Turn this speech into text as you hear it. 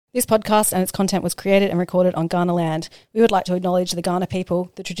This podcast and its content was created and recorded on Kaurna land. We would like to acknowledge the Kaurna people,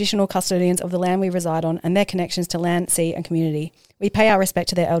 the traditional custodians of the land we reside on, and their connections to land, sea and community. We pay our respect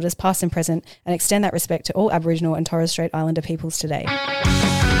to their elders past and present and extend that respect to all Aboriginal and Torres Strait Islander peoples today.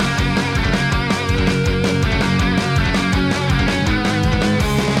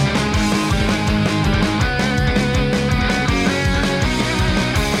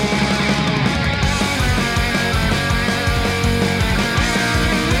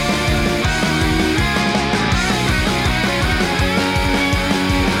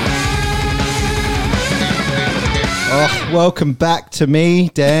 Oh, welcome back to me,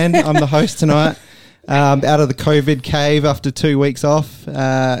 Dan. I'm the host tonight. Out of the COVID cave after 2 weeks off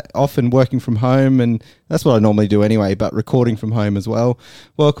and working from home, and that's what I normally do anyway, but recording from home as well.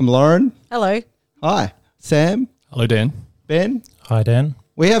 Welcome, Lauren. Hello. Hi. Sam. Hello, Dan. Ben. Hi, Dan.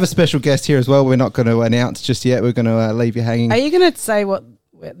 We have a special guest here as well. We're not going to announce just yet. We're going to leave you hanging. Are you going to say what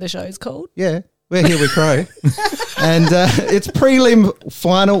the show's called? Yeah. We're here with Crow. And it's prelim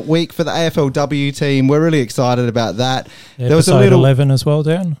final week for the AFLW team. We're really excited about that. There was Episode 11 as well,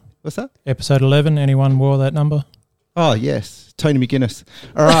 Dan. What's that? Episode 11. Anyone wore that number? Oh, yes. Tony McGuinness.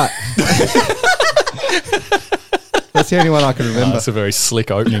 All right. That's the only one I can remember. That's a very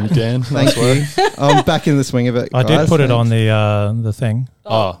slick opening, Dan. Thank you. I'm back in the swing of it, I guys. did put it on the thing.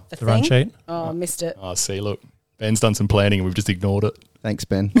 The run thing? sheet. Oh, missed it. Oh, see, look. Ben's done some planning and we've just ignored it. Thanks,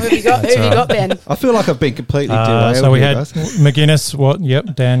 Ben. Who have you got, Ben? I feel like I've been completely derailed. So we here, had guys. McGuinness.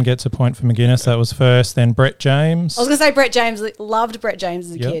 Yep, Dan gets a point for McGuinness. That was first. Then Brett James. I was going to say Brett James. Loved Brett James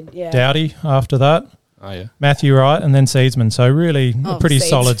as a Yep. kid. Yeah. Dowdy after that. Oh, yeah. Matthew Wright, and then Seedsman. So really a pretty Seeds.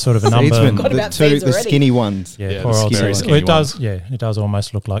 solid sort of a number. Seedsman, Forgot about the Seeds the already. skinny ones. Yeah, the poor old very Seeds. skinny It does. ones. Yeah, it does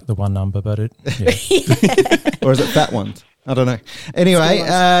almost look like the one number, but it. Yeah. Or is it fat ones? I don't know. Anyway,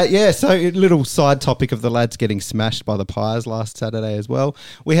 so a little side topic of the lads getting smashed by the Pies last Saturday as well.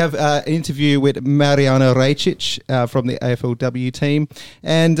 We have an interview with Marijana Rajcic from the AFLW team,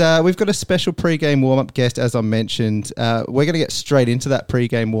 and we've got a special pre-game warm-up guest, as I mentioned. We're going to get straight into that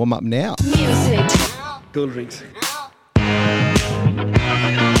pre-game warm-up now. Music. Cool drinks.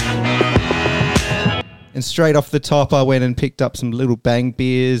 And straight off the top, I went and picked up some Little Bang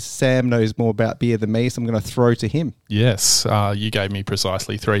beers. Sam knows more about beer than me, so I'm going to throw to him. Yes, you gave me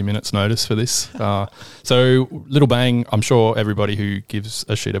precisely 3 minutes notice for this. So Little Bang, I'm sure everybody who gives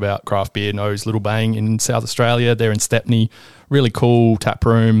a shit about craft beer knows Little Bang in South Australia. They're in Stepney. Really cool tap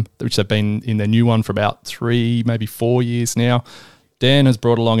room, which they've been in their new one for about 3, maybe 4 years now. Dan has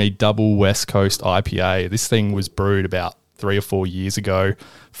brought along a double West Coast IPA. This thing was brewed about 3 or 4 years ago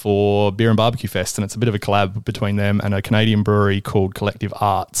for Beer and Barbecue Fest, and it's a bit of a collab between them and a Canadian brewery called Collective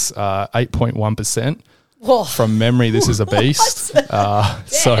Arts. 8.1%. Whoa. From memory, this is a beast.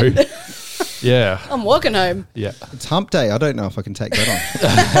 So, yeah. I'm walking home. Yeah. It's hump day. I don't know if I can take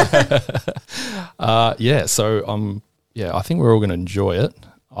that on. I think we're all going to enjoy it.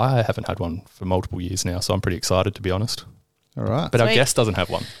 I haven't had one for multiple years now, so I'm pretty excited, to be honest. All right. But our Sweet. guest doesn't have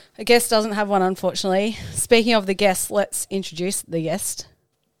one. A guest doesn't have one, unfortunately. Speaking of the guest, let's introduce the guest.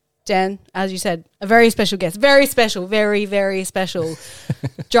 Dan, as you said, a very special guest. Very special. Very, very special.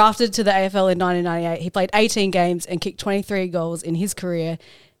 Drafted to the AFL in 1998. He played 18 games and kicked 23 goals in his career.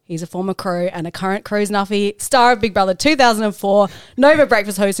 He's a former Crow and a current Crows Nuffy, star of Big Brother 2004, Nova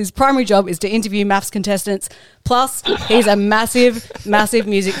Breakfast host whose primary job is to interview maths contestants. Plus, he's a massive, massive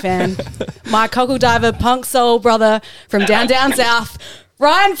music fan. My cockle diver punk soul brother from down south,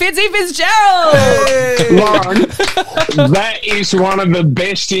 Ryan Fitzy Fitzgerald. Lauren, that is one of the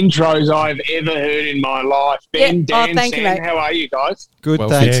best intros I've ever heard in my life. Ben, Dan, thank you, Sam, mate. how are you guys? Good, Well,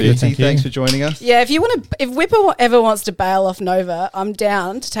 thanks, Fitzy. Fitzy. Thank you. Thanks for joining us. Yeah, if Whipper ever wants to bail off Nova, I'm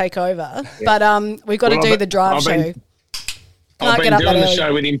down to take over. But we've got to do the drive show. I've Can't been get up doing that the early.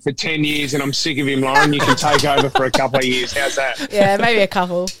 show with him for 10 years and I'm sick of him, Lauren. You can take over for a couple of years. How's that? Yeah, maybe a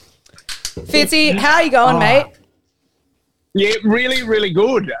couple. Fitzy, how are you going, mate? Yeah, really, really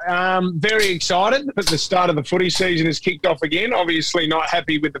good. Very excited that the start of the footy season has kicked off again. Obviously not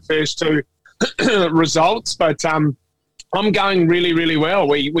happy with the first two results, but I'm going really, really well.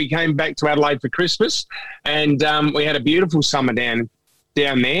 We came back to Adelaide for Christmas and we had a beautiful summer down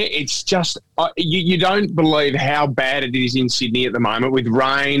there. It's just, you don't believe how bad it is in Sydney at the moment with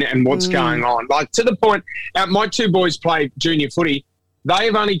rain and what's going on. Like, to the point, my two boys play junior footy.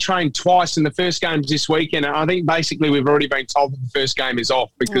 They've only trained twice, and the first game's this weekend. And I think basically we've already been told that the first game is off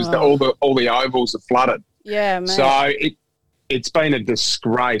because all the ovals are flooded. Yeah, mate. So it's been a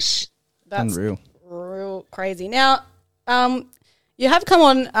disgrace. That's Unreal. real crazy. Now, you have come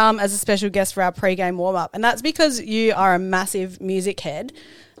on as a special guest for our pre-game warm-up, and that's because you are a massive music head.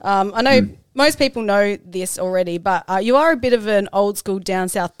 I know most people know this already, but you are a bit of an old school down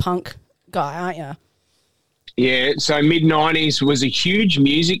south punk guy, aren't you? Yeah, so mid-90s was a huge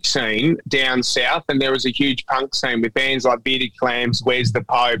music scene down south, and there was a huge punk scene with bands like Bearded Clams, Where's the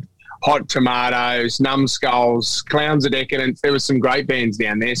Pope, Hot Tomatoes, Numbskulls, Clowns of Decadence. There were some great bands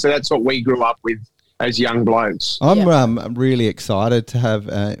down there, so that's what we grew up with as young blokes. I'm really excited to have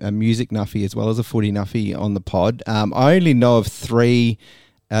a music nuffy as well as a footy nuffy on the pod. I only know of 3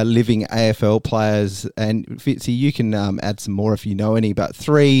 living AFL players, and Fitzy, you can add some more if you know any, but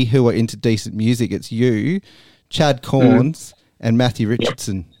 3 who are into decent music. It's you, Chad Corns, and Matthew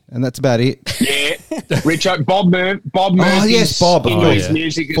Richardson, and that's about it. Yeah, Bob Murphy's oh, yes, Bob. into his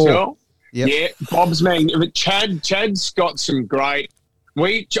music 4. as well. Yep. Yeah, Bob's man. But Chad's got some great.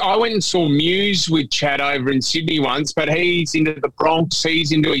 I went and saw Muse with Chad over in Sydney once, but he's into the Bronx,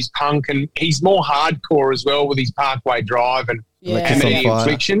 he's into his punk, and he's more hardcore as well with his Parkway Drive and Comedy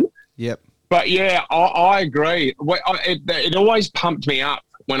Infliction. Yep. But yeah, I agree. It always pumped me up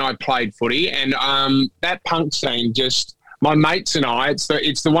when I played footy, and that punk scene just, my mates and I,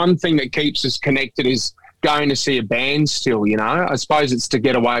 it's the one thing that keeps us connected is going to see a band still, you know. I suppose it's to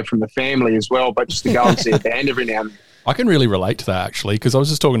get away from the family as well, but just to go and see a band every now and then. I can really relate to that, actually, because I was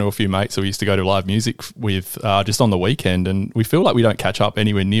just talking to a few mates that we used to go to live music with just on the weekend, and we feel like we don't catch up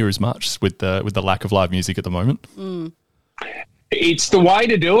anywhere near as much with the lack of live music at the moment. Mm. It's the way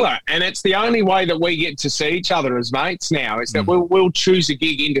to do it, and it's the only way that we get to see each other as mates now, is that we'll choose a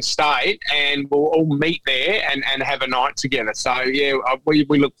gig interstate and we'll all meet there and have a night together. So, yeah, we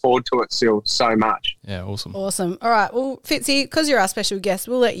look forward to it still so much. Yeah, awesome. Awesome. All right, well, Fitzy, because you're our special guest,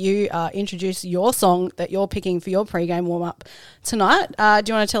 we'll let you introduce your song that you're picking for your pre-game warm-up tonight.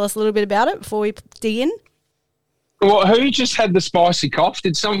 Do you want to tell us a little bit about it before we dig in? Well, who just had the spicy cough?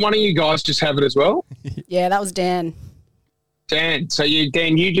 Did one of you guys just have it as well? Yeah, that was Dan. Dan,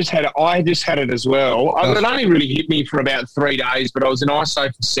 Dan, you just had it. I just had it as well. It only really hit me for about 3 days, but I was in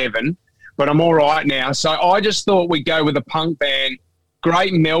ISO for 7. But I'm all right now. So I just thought we'd go with a punk band,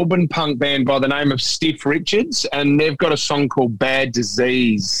 great Melbourne punk band by the name of Stiff Richards, and they've got a song called Bad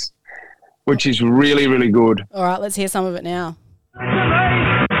Disease, which is really, really good. All right, let's hear some of it now.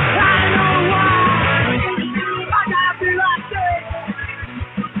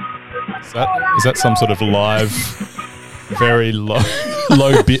 Is that some sort of live, very low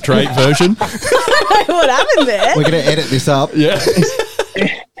bit rate version? What happened there? We're going to edit this up. Yeah.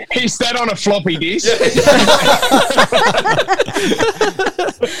 Is that on a floppy disk?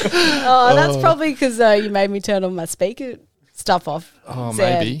 Oh, that's probably because you made me turn on my speaker stuff off. Oh,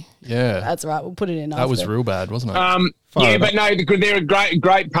 Sad. maybe. Yeah. That's right. We'll put it in. That was real bad, wasn't it? Yeah, but no, they're a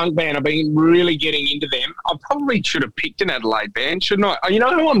great punk band. I've been really getting into them. I probably should have picked an Adelaide band, shouldn't I? You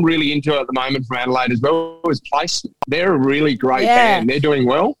know who I'm really into at the moment from Adelaide as well is Placement. They're a really great band. They're doing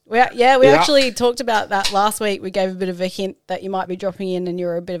well. We actually talked about that last week. We gave a bit of a hint that you might be dropping in and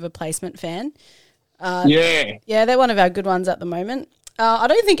you're a bit of a Placement fan. Yeah, they're one of our good ones at the moment. I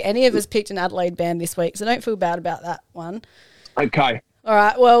don't think any of us picked an Adelaide band this week, so don't feel bad about that one. Okay. All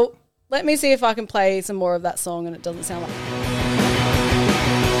right, well, let me see if I can play some more of that song and it doesn't sound like...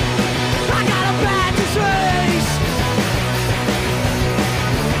 I got a bad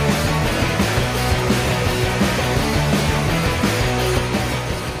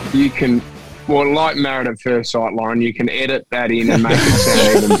disease. You can, well, like Married at First Sight, Lauren, you can edit that in and make it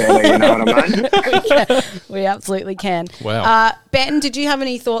sound even better, you know what I mean? Yeah, we absolutely can. Wow. Ben, did you have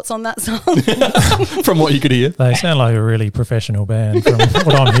any thoughts on that song? From what you could hear. They sound like a really professional band from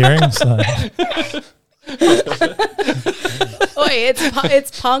what I'm hearing. So.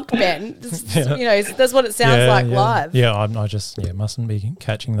 It's punk, Ben. You know, that's what it sounds like live. Yeah, I just mustn't be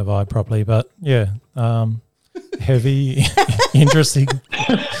catching the vibe properly, but heavy, interesting.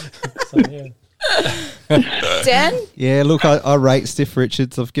 So, yeah. Dan? Yeah, look, I rate Stiff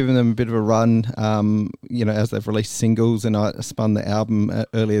Richards. I've given them a bit of a run, as they've released singles, and I spun the album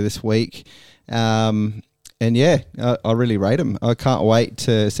earlier this week. I really rate them. I can't wait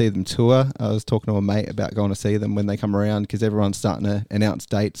to see them tour. I was talking to a mate about going to see them when they come around because everyone's starting to announce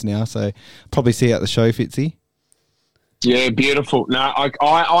dates now. So probably see you at the show, Fitzy. Yeah, beautiful. No,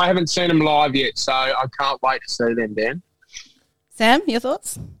 I haven't seen them live yet, so I can't wait to see them, Dan. Sam, your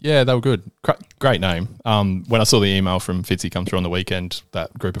thoughts? Yeah, they were good. Great name. When I saw the email from Fitzy come through on the weekend,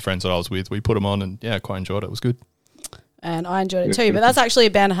 that group of friends that I was with, we put them on and, quite enjoyed it. It was good. And I enjoyed it too. But that's actually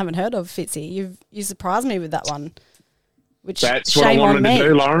a band I haven't heard of, Fitzy. You surprised me with that one. That's what I wanted to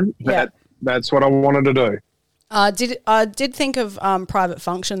do, Lauren. That's what I wanted to do. I did think of Private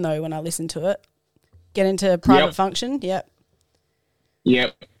Function, though, when I listened to it. Get into Private Function? Yep.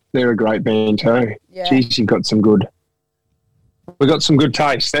 Yep. They're a great band too. Yeah. Jeez, you've got some good We've got some good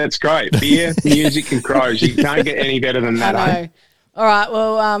taste. That's great. Beer, music, and crows. You can't get any better than that. I know. All right.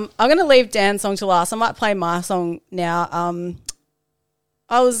 Well, I'm going to leave Dan's song to last. I might play my song now.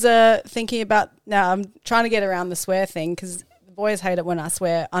 I was thinking about now. I'm trying to get around the swear thing because the boys hate it when I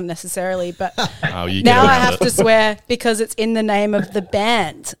swear unnecessarily. But now I have to swear because it's in the name of the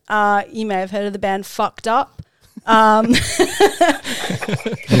band. You may have heard of the band Fucked Up. You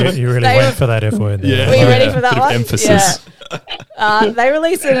really went for that F word there. Yeah. Were you ready for that one? Emphasis. Yeah. They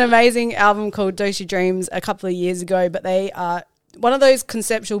released an amazing album called Dosey Dreams a couple of years ago, but they are one of those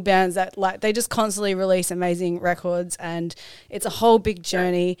conceptual bands that they just constantly release amazing records, and it's a whole big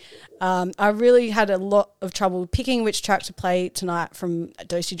journey. I really had a lot of trouble picking which track to play tonight from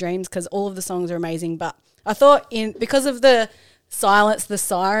Dosey Dreams because all of the songs are amazing, but I thought because of the Silence the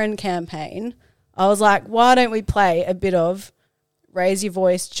Siren campaign, I was like, why don't we play a bit of Raise Your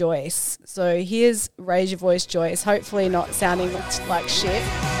Voice, Joyce? So here's Raise Your Voice, Joyce, hopefully not sounding like shit.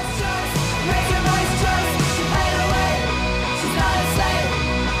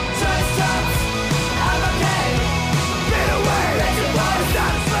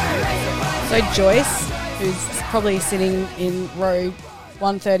 So Joyce, who's probably sitting in row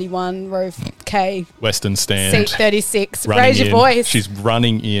 131, row K. Western stand. Seat 36. Raise your voice. She's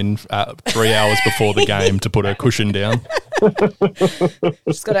running in 3 hours before the game to put her cushion down.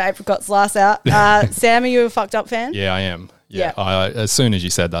 She's got her apricot slice out. Sam, are you a Fucked Up fan? Yeah, I am. Yeah. As soon as you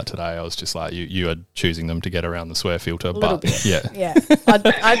said that today, I was just like, you are choosing them to get around the swear filter. A little bit. Yeah. Yeah. But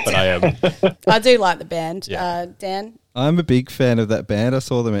I am. I do like the band. Yeah. Dan? I'm a big fan of that band. I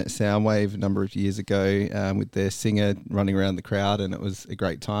saw them at Soundwave a number of years ago with their singer running around the crowd, and it was a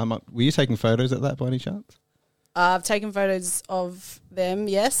great time. Were you taking photos at that by any chance? I've taken photos of them,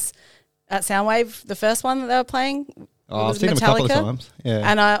 yes, at Soundwave, the first one that they were playing. I've seen them a couple of times. Yeah.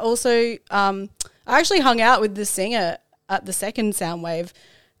 And I also, I actually hung out with the singer at the second Soundwave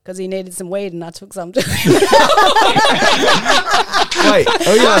because he needed some weed and I took some. Wait,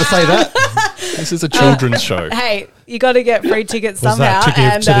 are you allowed to say that? This is a children's show. Hey, you got to get free tickets Was somehow. that to give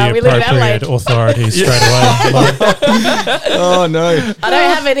and to the we live in appropriate Adelaide. authorities straight away? Oh, no. I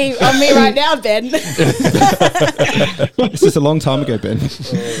don't have any on me right now, Ben. This is a long time ago, Ben.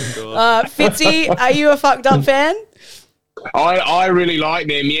 Fitzy, are you a Fucked Up fan? I really like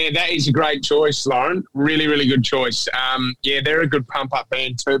them. Yeah, that is a great choice, Lauren. Really, really good choice. Yeah, they're a good pump-up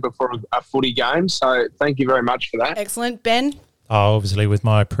band too before a footy game. So thank you very much for that. Excellent. Ben? Oh, obviously, with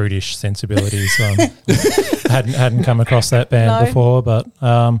my prudish sensibilities, hadn't come across that band before. But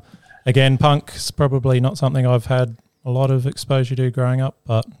again, punk's probably not something I've had a lot of exposure to growing up.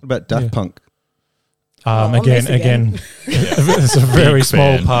 But What about Daft Punk? Again, it's a very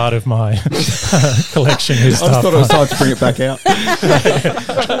small part of my collection. I just thought it was time to bring it back out.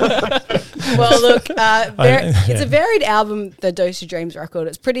 Well, look, it's a varied album, the Dosey Dreams record.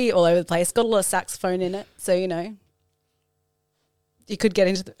 It's pretty all over the place. Got a lot of saxophone in it, so you could get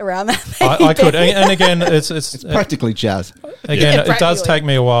into around that. I could, and again, it's practically jazz. Again, it does take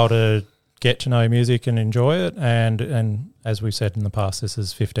me a while to get to know music and enjoy it, and as we've said in the past, this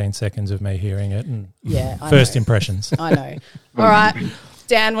is 15 seconds of me hearing it and first impressions. I know. All right,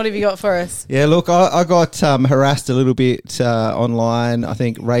 Dan, what have you got for us? Yeah, look, I got harassed a little bit online. I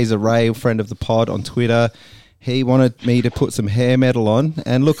think Razor Ray, a friend of the pod on Twitter, he wanted me to put some hair metal on,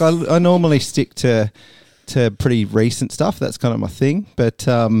 and look, I normally stick to pretty recent stuff. That's kind of my thing, but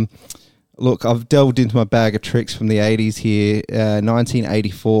look, I've delved into my bag of tricks from the 80s here,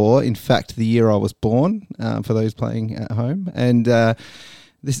 1984, in fact, the year I was born, for those playing at home. And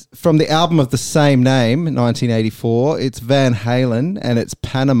this from the album of the same name, 1984, it's Van Halen and it's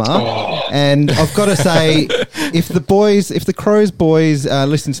Panama. Oh. And I've got to say, if the Crows boys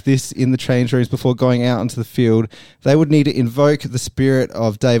listen to this in the change rooms before going out onto the field, they would need to invoke the spirit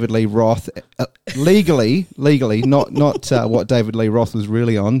of David Lee Roth, legally, not what David Lee Roth was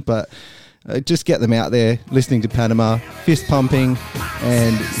really on, but... just get them out there listening to Panama, fist pumping,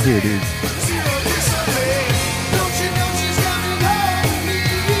 and here it is.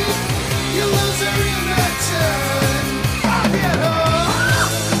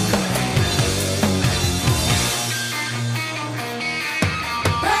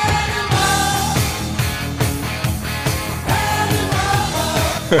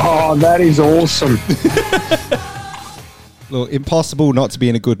 Oh, that is awesome. Look, impossible not to be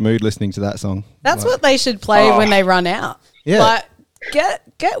in a good mood listening to that song. That's what they should play when they run out. Yeah. Like,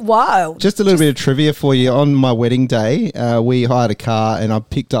 get wild. Just a little bit of trivia for you. On my wedding day, we hired a car and I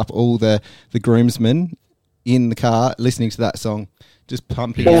picked up all the groomsmen in the car listening to that song, just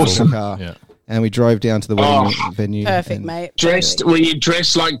pumping out the car. Yeah. and we drove down to the wedding venue. Perfect, mate. Were you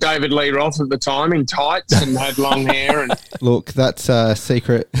dressed like David Lee Roth at the time in tights and had long hair? And look, that's a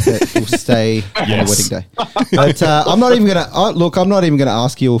secret that will stay on the wedding day. But I'm not even going to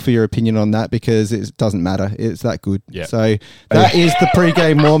ask you all for your opinion on that because it doesn't matter. It's that good. Yeah. So that is the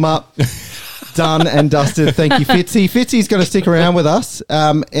pre-game warm-up. Done and dusted. Thank you, Fitzy. Fitzy's going to stick around with us.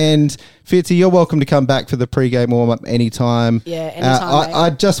 And Fitzy, you're welcome to come back for the pre-game warm-up anytime. Yeah, anytime.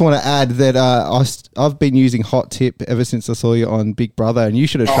 I just want to add that I've been using Hot Tip ever since I saw you on Big Brother, and you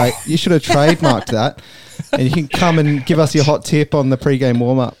should have trademarked that. And you can come and give us your hot tip on the pre-game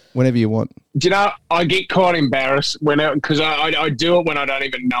warm-up whenever you want. Do you know, I get quite embarrassed because I do it when I don't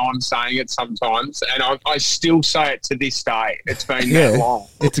even know I'm saying it sometimes, and I still say it to this day. It's been that long.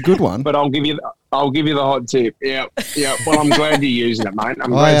 It's a good one. But I'll give you the hot tip. Yeah. Well, I'm glad you're using it, mate. I'm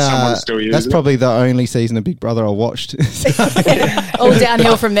glad someone's still using it. That's probably the only season of Big Brother I watched. All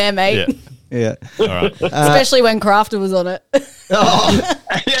downhill from there, mate. Yeah. All right. Especially when Crafter was on it.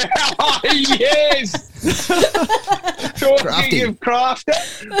 Yes. Talking of Crafter,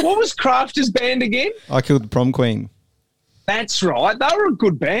 what was Crafter's band again? I Killed the Prom Queen. That's right. They were a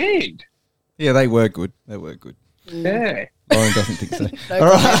good band. Yeah, they were good. Yeah. Lauren doesn't think so. All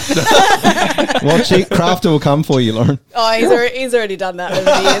right. Watch it. Crafter will come for you, Lauren. Oh, he's already done that over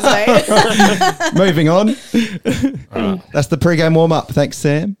the years, mate. Moving on. That's the pre-game warm-up. Thanks,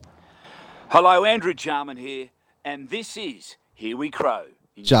 Sam. Hello, Andrew Jarman here, and this is Here We Crow.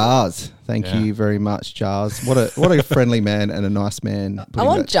 Jars. Thank you very much, Jars. What a friendly man and a nice man. I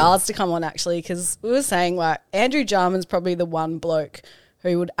want Jars to come on, actually, because we were saying, like, Andrew Jarman's probably the one bloke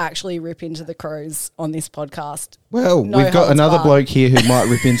who would actually rip into the Crows on this podcast. Well, we've got another bloke here who might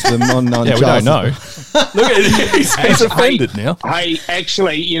rip into them on yeah, we don't know. Look at it. He's offended now. Hey,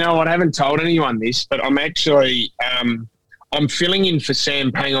 actually, you know what? I haven't told anyone this, but I'm actually I'm filling in for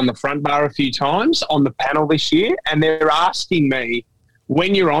Sam Pang on the front bar a few times on the panel this year, and they're asking me,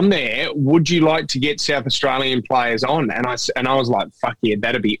 when you're on there, would you like to get South Australian players on? And I was like, fuck yeah,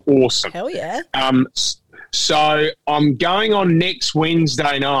 that'd be awesome. Hell yeah. So I'm going on next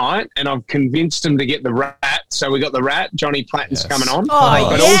Wednesday night, and I've convinced them to get the Rat. So we got the Rat. Johnny Platten's coming on. Oh,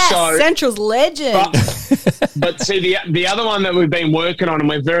 but also, Central's legend. But see, the other one that we've been working on, and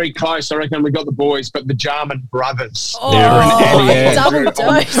we're very close, I reckon we got the boys, but the Jarman brothers. Double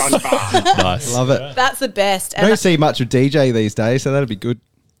dose. Nice. Love it. That's the best. I don't see much of DJ these days, so that'd be good.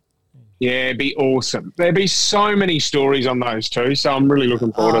 Yeah, it'd be awesome. There'd be so many stories on those two, so I'm really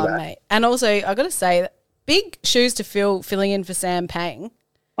looking forward to that. Mate. And also, I got to say, big shoes to fill filling in for Sam Pang.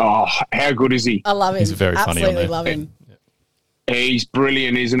 Oh, how good is he? I love him. He's very funny on there. Absolutely love him. He's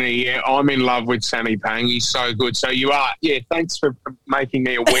brilliant, isn't he? Yeah, I'm in love with Sammy Pang. He's so good. So you are. Yeah, thanks for making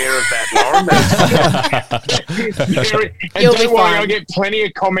me aware of that, Lauren. And You'll don't be worry, fine. I'll get plenty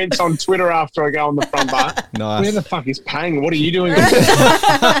of comments on Twitter after I go on the front bar. Nice. Where the fuck is Pang? What are you doing?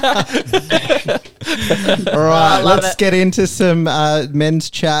 All right, let's get into some men's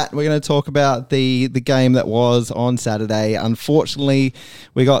chat. We're going to talk about the game that was on Saturday. Unfortunately,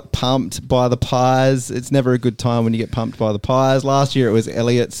 we got pumped by the Pies. It's never a good time when you get pumped by the Pies. Last year it was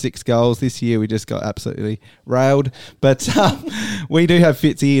Elliott, 6 goals. This year we just got absolutely railed. But we do have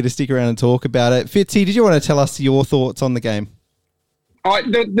Fitzy here to stick around and talk about it. Fitzy, did you want to tell us your thoughts on the game?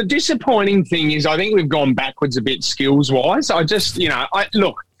 The disappointing thing is I think we've gone backwards a bit skills-wise.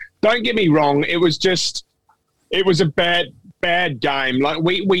 Look, don't get me wrong. It was a bad game. Like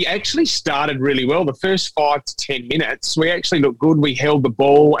we actually started really well. The first 5 to 10 minutes, we actually looked good. We held the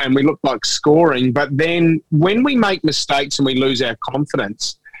ball and we looked like scoring. But then when we make mistakes and we lose our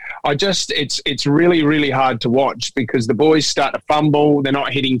confidence, it's really, really hard to watch because the boys start to fumble. They're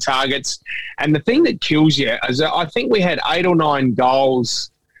not hitting targets. And the thing that kills you is I think we had 8 or 9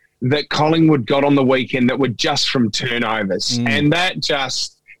 goals that Collingwood got on the weekend that were just from turnovers. And that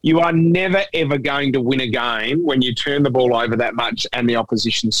just... You are never, ever going to win a game when you turn the ball over that much and the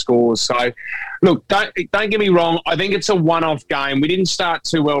opposition scores. So, look, don't get me wrong. I think it's a one-off game. We didn't start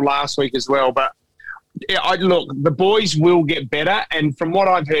too well last week as well. But, look, the boys will get better. And from what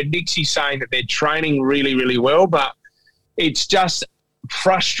I've heard, Nixie's saying that they're training really, really well. But it's just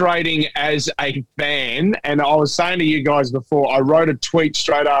frustrating as a fan. And I was saying to you guys before, I wrote a tweet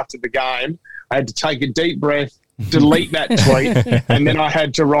straight after the game. I had to take a deep breath, delete that tweet, and then I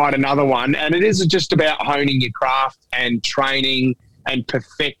had to write another one. And it is just about honing your craft and training and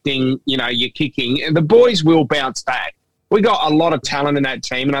perfecting, your kicking. And the boys will bounce back. We got a lot of talent in that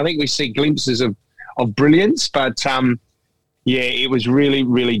team, and I think we see glimpses of brilliance. But, it was really,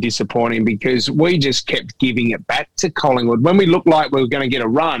 really disappointing because we just kept giving it back to Collingwood. When we looked like we were going to get a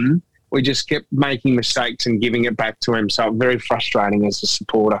run, we just kept making mistakes and giving it back to him. So very frustrating as a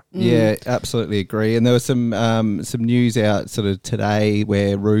supporter. Yeah, absolutely agree. And there was some news out sort of today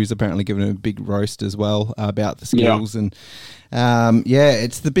where Rue's apparently given him a big roast as well about the skills and.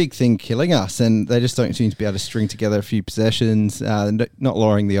 It's the big thing killing us, and they just don't seem to be able to string together a few possessions, not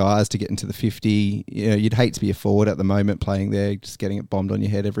lowering the eyes to get into the 50. You'd hate to be a forward at the moment playing there, just getting it bombed on your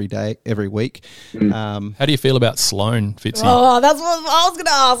head every week. How do you feel about Sloan, Fitzy? Oh, that's what I was going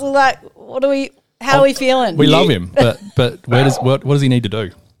to ask. Like, how are we feeling? We love him, but what does he need to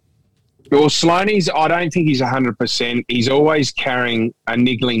do? Well, Sloaney's, I don't think he's 100%. He's always carrying a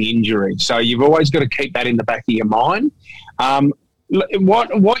niggling injury. So you've always got to keep that in the back of your mind.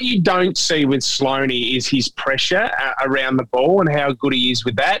 What you don't see with Sloaney is his pressure around the ball and how good he is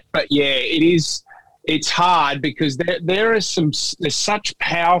with that. But, yeah, it's hard because there's such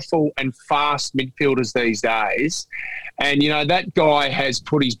powerful and fast midfielders these days. And, that guy has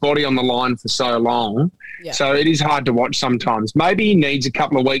put his body on the line for so long. Yeah. So it is hard to watch sometimes. Maybe he needs a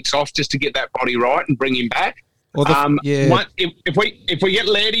couple of weeks off just to get that body right and bring him back. Well, if we get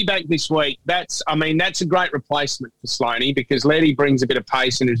Lairdy back this week, that's a great replacement for Sloaney because Lairdy brings a bit of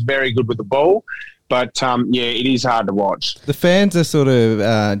pace and is very good with the ball. But, it is hard to watch. The fans are sort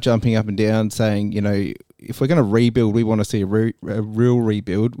of jumping up and down saying, if we're going to rebuild, we want to see a real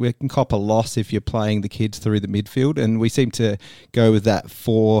rebuild. We can cop a loss if you're playing the kids through the midfield. And we seem to go with that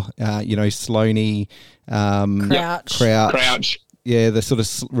for, Sloaney, Crouch. Yeah, the sort of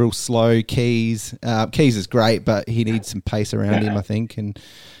real slow Keys. Keys is great, but he needs some pace around him, I think. And,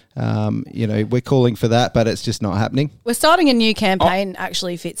 we're calling for that, but it's just not happening. We're starting a new campaign,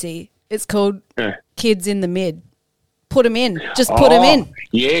 actually, Fitzy. It's called Kids in the Mid. Put them in. Just put them in.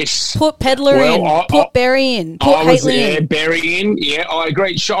 Yes. Put Pedler in. Put Berry in. Put Haitley in. Berry in. Yeah, I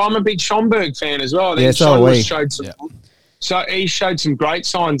agree. I'm a big Schomburg fan as well. I think he showed some great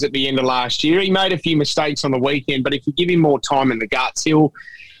signs at the end of last year. He made a few mistakes on the weekend, but if you give him more time in the guts, he'll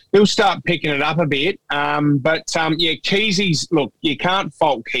start picking it up a bit. Keezy's, look, you can't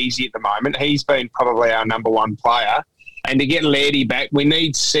fault Keezy at the moment. He's been probably our number one player. And to get Lairdy back, we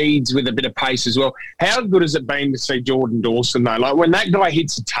need Seeds with a bit of pace as well. How good has it been to see Jordan Dawson, though? Like, when that guy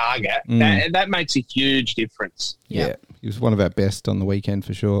hits a target, that makes a huge difference. Yeah, he was one of our best on the weekend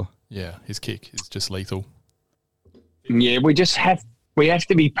for sure. Yeah, his kick is just lethal. Yeah, we have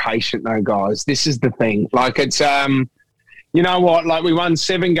to be patient, though, guys. This is the thing. Like, it's, you know what? Like, we won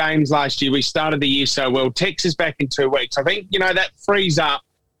 7 games last year. We started the year so well. Tex is back in 2 weeks. I think,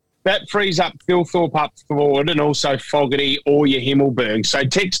 that frees up Phil Thorpe up forward and also Fogarty or your Himmelberg. So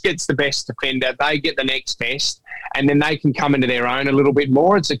Tex gets the best defender. They get the next best, and then they can come into their own a little bit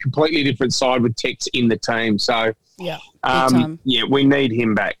more. It's a completely different side with Tex in the team. So, we need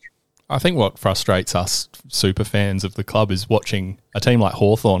him back. I think what frustrates us super fans of the club is watching a team like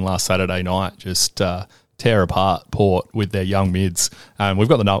Hawthorn last Saturday night just tear apart Port with their young mids. We've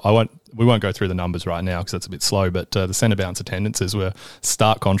got we won't go through the numbers right now because that's a bit slow, but the centre bounce attendances were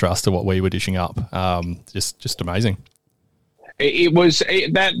stark contrast to what we were dishing up. Just amazing.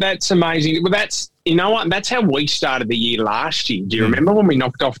 That's amazing. Well, you know what? That's how we started the year last year. Do you remember when we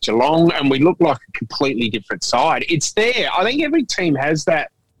knocked off Geelong and we looked like a completely different side? It's there. I think every team has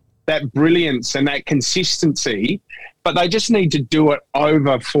that brilliance and that consistency, but they just need to do it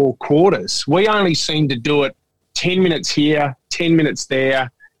over 4 quarters. We only seem to do it 10 minutes here, 10 minutes there,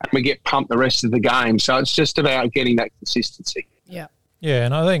 and we get pumped the rest of the game. So it's just about getting that consistency. Yeah. Yeah,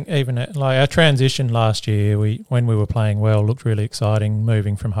 and I think even our transition last year, when we were playing well, looked really exciting,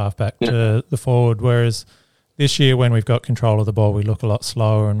 moving from halfback to the forward, whereas this year when we've got control of the ball, we look a lot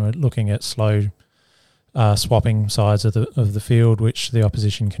slower and we're looking at slow swapping sides of the field, which the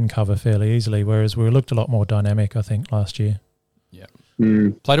opposition can cover fairly easily, whereas we looked a lot more dynamic, I think, last year. Yeah.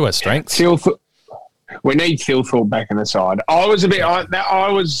 Play to our strengths. We need Phil Thorpe back in the side. I was a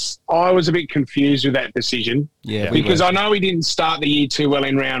bit confused with that decision. Yeah, because I know he didn't start the year too well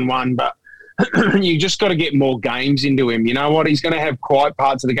in round 1, but you just got to get more games into him. You know what? He's going to have quiet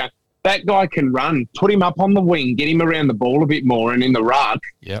parts of the game. That guy can run. Put him up on the wing, get him around the ball a bit more and in the ruck.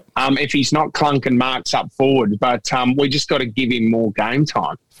 Yep. If he's not clunking marks up forward, but we just got to give him more game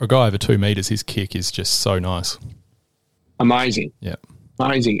time. For a guy over 2 metres, his kick is just so nice. Amazing. Yeah.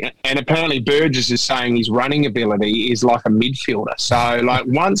 Amazing. And apparently Burgess is saying his running ability is like a midfielder. So,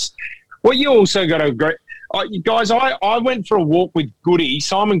 you also got to agree. Guys, I went for a walk with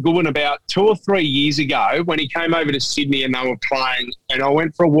Simon Goodwin, about 2 or 3 years ago when he came over to Sydney and they were playing, and I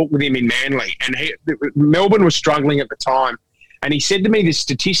went for a walk with him in Manly. And Melbourne was struggling at the time. And he said to me this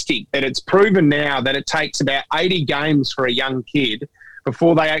statistic that it's proven now that it takes about 80 games for a young kid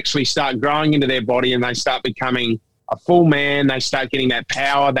before they actually start growing into their body and they start becoming a full man. They start getting that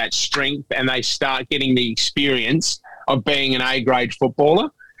power, that strength, and they start getting the experience of being an A-grade footballer.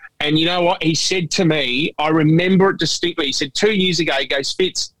 And you know what? He said to me, I remember it distinctly. He said 2 years ago, he goes,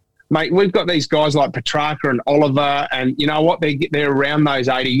 Fitz, mate, we've got these guys like Petrarca and Oliver, and you know what? They're around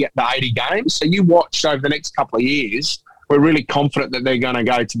the 80 games. So you watch over the next couple of years, we're really confident that they're going to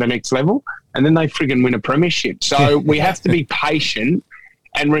go to the next level, and then they friggin' win a premiership. So we have to be patient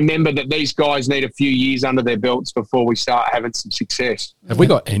and remember that these guys need a few years under their belts before we start having some success. Have we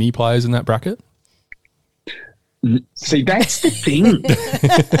got any players in that bracket? See, that's the thing.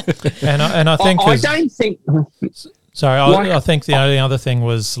 and I think I don't think. Sorry, I think the only other thing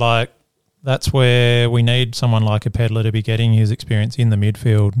was like that's where we need someone like a Pedler to be getting his experience in the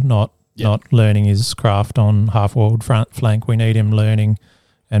midfield, not learning his craft on half-walled front flank. We need him learning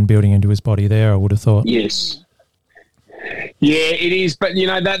and building into his body there, I would have thought. Yes. Yeah, it is. But, you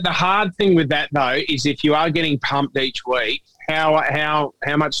know, that the hard thing with that, though, is if you are getting pumped each week, how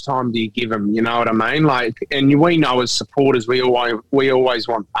much time do you give them? You know what I mean? Like, and we know as supporters, we always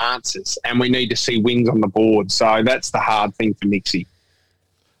want answers, and we need to see wins on the board. So that's the hard thing for Nixie.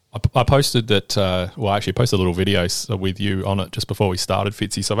 I posted that. I actually posted a little video with you on it just before we started,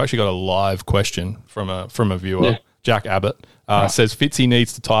 Fitzy. So I've actually got a live question from a viewer. Yeah. Jack Abbott says Fitzy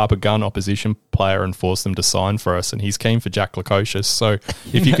needs to tie up a gun opposition player and force them to sign for us, and he's keen for Jack Lukosius. So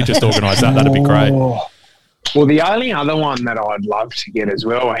if you could just organise that, that'd be great. Well, the only other one that I'd love to get as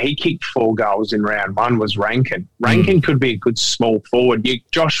well, he kicked 4 goals in round 1, was Rankin. Rankin could be a good small forward.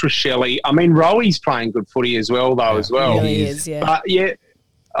 Josh Rochelle. I mean, Rowe's playing good footy as well, though, as well. He really is, yeah. But, yeah.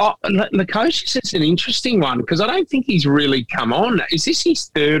 Lukosius is an interesting one because I don't think he's really come on. Is this his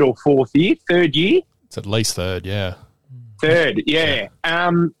third or fourth year? Third year? It's at least third, yeah. Third, yeah.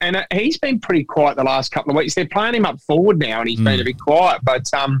 And he's been pretty quiet the last couple of weeks. They're playing him up forward now, and he's been a bit quiet. But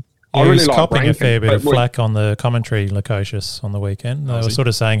I really like copping Rankin, a fair bit of flack on the commentary, Lukosius, on the weekend. They were sort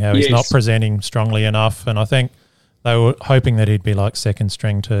of saying how he's not presenting strongly enough, and I think they were hoping that he'd be like second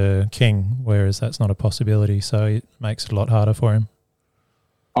string to King, whereas that's not a possibility, so it makes it a lot harder for him.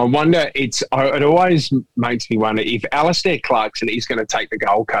 I wonder, it always makes me wonder if Alistair Clarkson is going to take the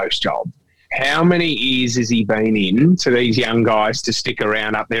Gold Coast job, how many years has he been in to these young guys to stick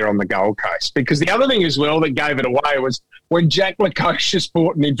around up there on the Gold Coast? Because the other thing as well that gave it away was when Jack Lukosius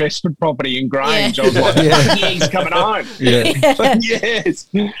bought an investment property in Grange, I was like, yeah, he's coming home. Yeah. Yes.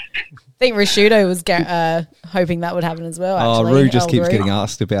 I think Rashudo was hoping that would happen as well, actually. Rue just keeps getting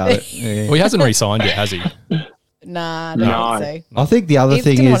asked about it. Yeah. Well, he hasn't re-signed yet, has he? Nah, I don't think so. I think the other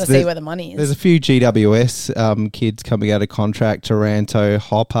thing didn't is want to see where the money is. There's a few GWS kids coming out of contract, Taranto,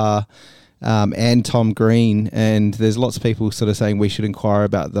 Hopper, and Tom Green, and there's lots of people sort of saying we should inquire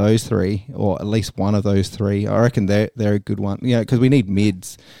about those three, or at least one of those three. I reckon they're a good one, because we need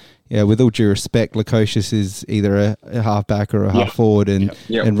mids. Yeah, with all due respect, Lukosius is either a halfback or a half forward, and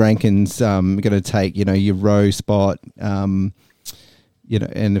Rankin's going to take your row spot. And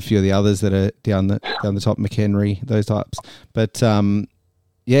a few of the others that are down the top, McHenry, those types. But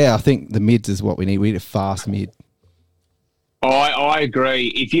I think the mids is what we need. We need a fast mid. I agree.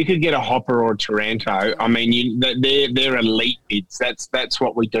 If you could get a Hopper or a Taranto, I mean, they're elite mids. That's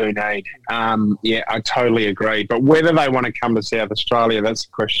what we do need. I totally agree. But whether they want to come to South Australia, that's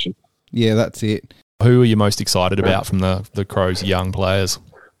the question. Yeah, that's it. Who are you most excited about from the Crows' young players?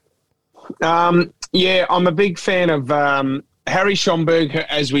 I'm a big fan of Harry Schomburg,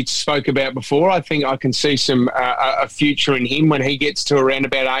 as we spoke about before. I think I can see a future in him when he gets to around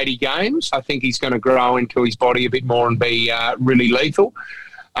about 80 games. I think he's going to grow into his body a bit more and be really lethal.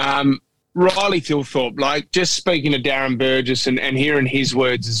 Riley Thilthorpe, like just speaking to Darren Burgess and hearing his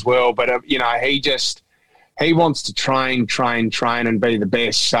words as well, but he wants to train and be the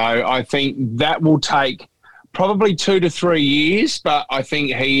best. So I think that will take probably 2 to 3 years, but I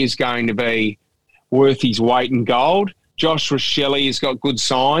think he is going to be worth his weight in gold. Josh Rochelle has got good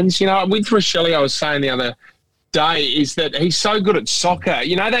signs. With Rochelle, I was saying the other day, is that he's so good at soccer.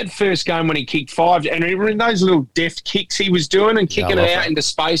 That first game when he kicked 5, and those little deft kicks he was doing and kicking it out into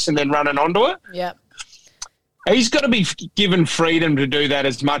space and then running onto it. Yep. He's got to be given freedom to do that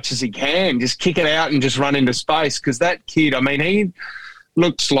as much as he can. Just kick it out and just run into space, because that kid, he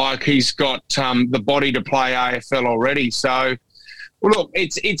looks like he's got the body to play AFL already. So, well, look,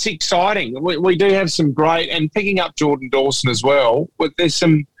 it's exciting. We do have some great, and picking up Jordan Dawson as well. But there's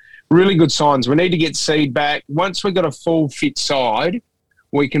some really good signs. We need to get Seed back. Once we've got a full fit side,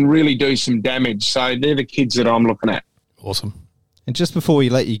 we can really do some damage. So they're the kids that I'm looking at. Awesome. And just before we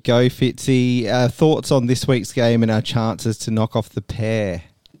let you go, Fitzy, thoughts on this week's game and our chances to knock off the pair?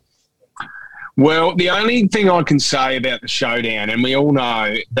 Well, the only thing I can say about the showdown, and we all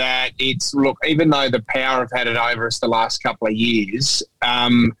know that even though the Power have had it over us the last couple of years,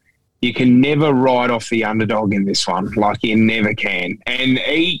 you can never write off the underdog in this one. Like, you never can. And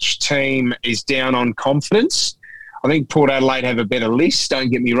each team is down on confidence. I think Port Adelaide have a better list, don't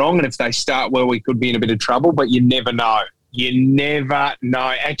get me wrong, and if they start well, we could be in a bit of trouble, but you never know. You never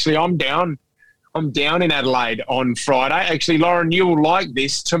know. Actually, I'm down in Adelaide on Friday. Actually, Lauren, you will like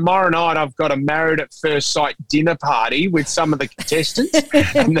this. Tomorrow night, I've got a Married at First Sight dinner party with some of the contestants,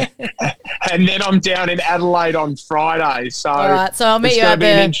 and then I'm down in Adelaide on Friday. So, all right, so I'll meet you at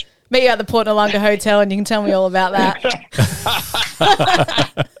the Port Noarlunga Hotel, and you can tell me all about that.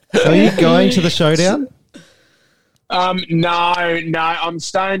 Are you going to the showdown? No. I'm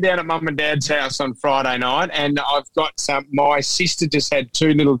staying down at Mum and Dad's house on Friday night, and I've got my sister just had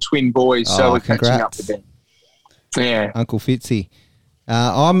 2 little twin boys, so we're catching up with them. Yeah, Uncle Fitzy.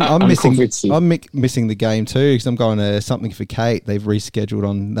 I'm missing. Fitzy. I'm missing the game too because I'm going to something for Kate. They've rescheduled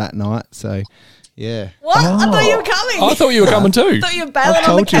on that night, so yeah. What? I thought you were coming. I thought you were coming too. I thought you were bailing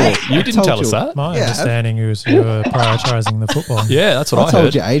on the cake. You didn't tell us that. My understanding is you were prioritising the football. Yeah, that's what I told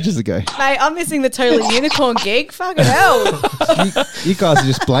heard. you ages ago. Mate, I'm missing the Totally Unicorn gig. Fucking hell. You guys have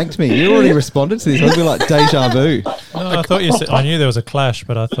just blanked me. You already responded to this. It'll be like deja vu. No, I thought you said. I knew there was a clash,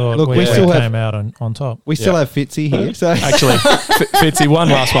 but I thought we still came out on top. We still have Fitzy here. So Actually, Fitzy, one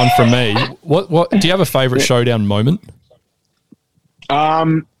last one from me. What do you have a favourite showdown moment?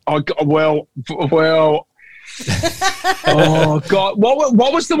 Oh God!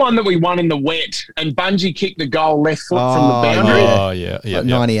 What was the one that we won in the wet and Bungie kicked the goal left foot from the boundary? Oh yeah, like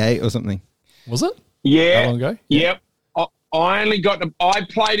 98 or something. Was it? Yeah. How long ago? Yep. I only got to. I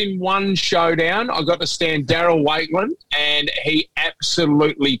played in one showdown. I got to stand Daryl Wakeland, and he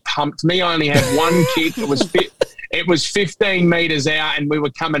absolutely pumped me. I only had one kick. It was 15 metres out, and we were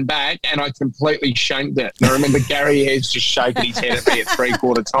coming back, and I completely shanked it. And I remember Gary Ayres just shaking his head at me at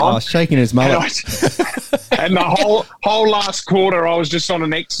 3/4 time. Oh, shaking his mullet. And the whole last quarter, I was just on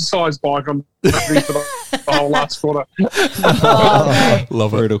an exercise bike on for the whole last quarter. Oh,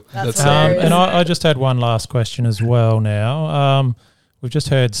 Love it. That's And I just had one last question as well now. We've just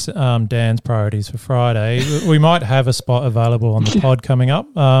heard Dan's priorities for Friday. We might have a spot available on the pod coming up.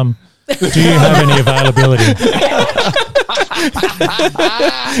 Do you have any availability?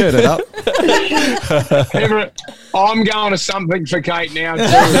 Turn it up. I'm going to something for Kate now too. You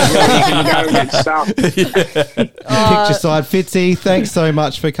can go and get stuff. Picture side. Fitzy, thanks so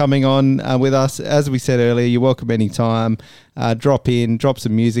much for coming on with us. As we said earlier, you're welcome anytime. Drop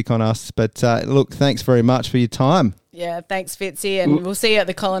some music on us. But look, thanks very much for your time. Yeah, thanks, Fitzy, and we'll see you at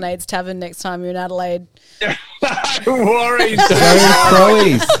the Colonnades Tavern next time you're in Adelaide. No worries.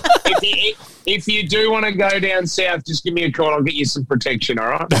 If you do want to go down south, just give me a call. I'll get you some protection, all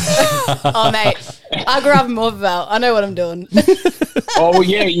right? Oh, mate, I grew up in Morphettville. I know what I'm doing. Oh, well,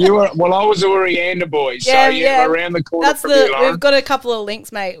 yeah, you were. Well, I was a Rianda boy, so yeah, around the corner from you, Lauren. We've got a couple of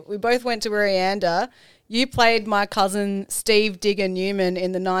links, mate. We both went to Rianda. You played my cousin Steve Digger Newman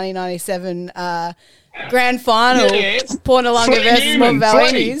in the 1997 grand final, Port Noarlunga versus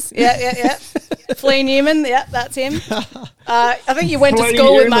Morphettville. Yeah. Flea Newman, yeah, that's him. I think you went to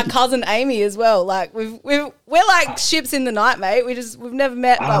school with my cousin Amy as well. Like we're like ships in the night, mate. We've never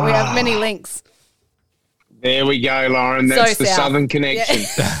met, but we have many links. There we go, Lauren. That's the south. Southern connection.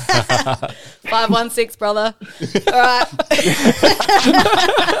 Yeah. 516, brother. All right.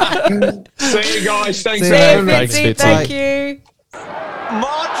 See you guys. Thanks See for you, having me. Fitzy. Thank you.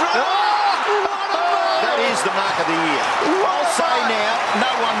 The mark of the year. I'll say now,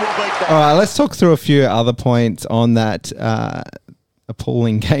 no one will beat that. All right, let's talk through a few other points on that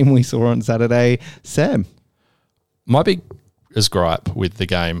appalling game we saw on Saturday. Sam? My biggest gripe with the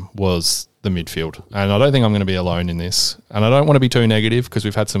game was the midfield. And I don't think I'm going to be alone in this. And I don't want to be too negative because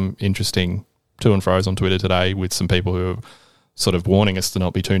we've had some interesting to and fro's on Twitter today with some people who are sort of warning us to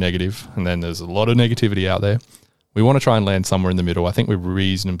not be too negative. And then there's a lot of negativity out there. We want to try and land somewhere in the middle. I think we're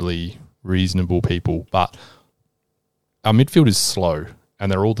reasonable people, but our midfield is slow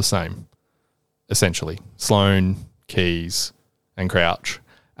and they're all the same, essentially. Sloan, Keys and Crouch.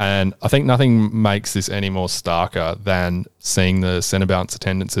 And I think nothing makes this any more starker than seeing the centre bounce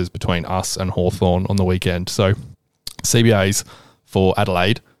attendances between us and Hawthorn on the weekend. So CBAs for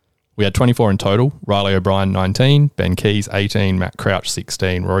Adelaide, we had 24 in total. Riley O'Brien, 19. Ben Keys, 18. Matt Crouch,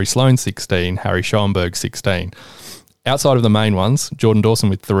 16. Rory Sloan, 16. Harry Schoenberg, 16. Outside of the main ones, Jordan Dawson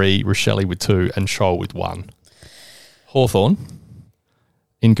with 3, Rochelle with 2, and Scholl with 1. Hawthorn,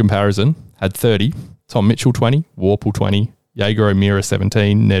 in comparison, had 30. Tom Mitchell, 20. Warple, 20. Jaeger O'Meara,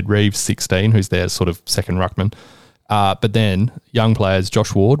 17. Ned Reeves, 16, who's their sort of second ruckman. But then young players,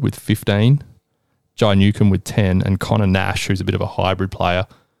 Josh Ward with 15. Jai Newcomb with 10, and Connor Nash, who's a bit of a hybrid player,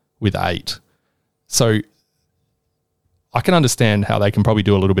 with 8. So I can understand how they can probably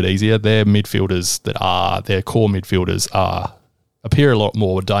do a little bit easier. Their midfielders their core midfielders appear a lot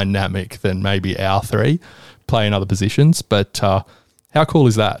more dynamic than maybe our 3 playing other positions. But how cool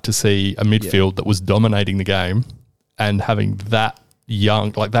is that to see a midfield that was dominating the game and having that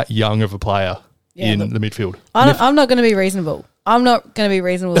young of a player in the midfield? I'm not going to be reasonable. I'm not going to be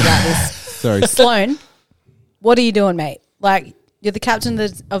reasonable about this. Sorry. Sloan, what are you doing, mate? Like, you're the captain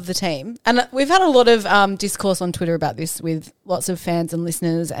of the team. And we've had a lot of discourse on Twitter about this with lots of fans and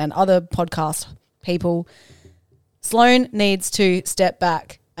listeners and other podcast people. Sloan needs to step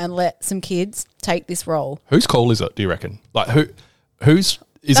back and let some kids take this role. Whose call is it, do you reckon? Like, who's...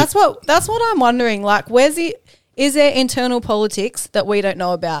 That's what I'm wondering. Like, is there internal politics that we don't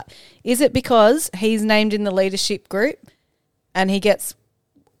know about? Is it because he's named in the leadership group and he gets...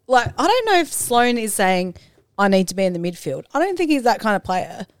 Like, I don't know if Sloan is saying, I need to be in the midfield. I don't think he's that kind of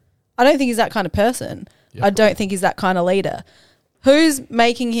player. I don't think he's that kind of person. Yep. I don't think he's that kind of leader. Who's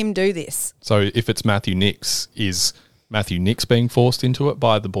making him do this? So if it's Matthew Nicks, is Matthew Nicks being forced into it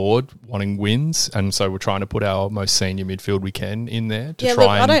by the board, wanting wins? And so we're trying to put our most senior midfield we can in there to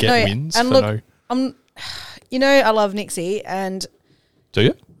try and get wins. And look, I love Nixie and... Do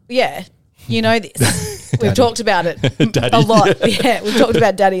you? Yeah. You know this. We've talked about it a lot. Yeah, we've talked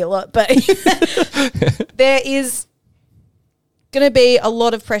about Daddy a lot. But there is going to be a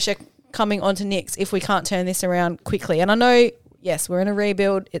lot of pressure coming onto Nix if we can't turn this around quickly. And I know, yes, we're in a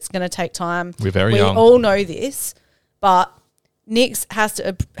rebuild. It's going to take time. We're very young. We all know this. But Nix has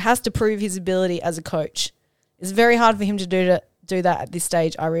to prove his ability as a coach. It's very hard for him to do that at this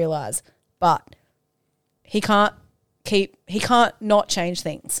stage, I realise. But he can't not change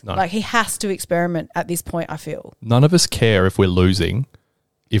things. No. Like, he has to experiment at this point, I feel. None of us care if we're losing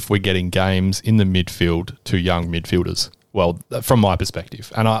if we're getting games in the midfield to young midfielders. Well, from my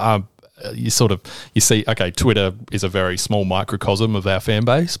perspective. And you see, okay, Twitter is a very small microcosm of our fan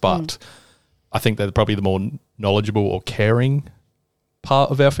base, but I think they're probably the more knowledgeable or caring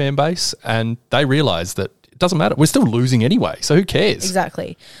part of our fan base, and they realise that it doesn't matter. We're still losing anyway, so who cares?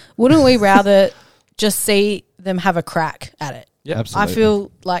 Exactly. Wouldn't we rather just see them have a crack at it? Yeah, absolutely. I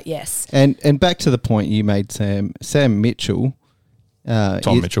feel like yes. And back to the point you made, Sam Mitchell.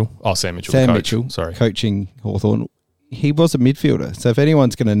 Sam Mitchell, coach. Sorry. Coaching Hawthorn. He was a midfielder. So if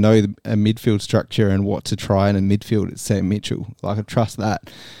anyone's going to know a midfield structure and what to try in a midfield, it's Sam Mitchell. Like, I trust that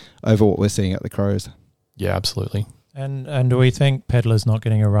over what we're seeing at the Crows. Yeah, absolutely. And do we think Pedlar's not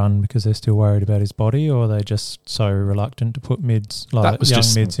getting a run because they're still worried about his body, or are they just so reluctant to put mids in? That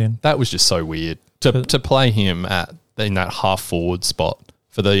was just so weird to play him in that half forward spot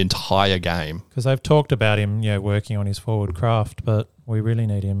for the entire game. Because they've talked about him, working on his forward craft, but we really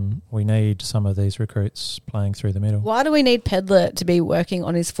need him. We need some of these recruits playing through the middle. Why do we need Pedlar to be working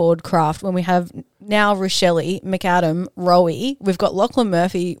on his forward craft when we have now Rochelle, McAdam, Rowie? We've got Lachlan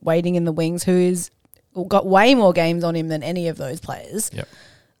Murphy waiting in the wings, who's got way more games on him than any of those players. Yep.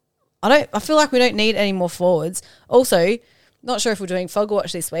 I feel like we don't need any more forwards. Also, not sure if we're doing Fog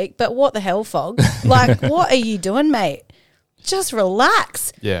Watch this week, but what the hell, Fog? Like, what are you doing, mate? Just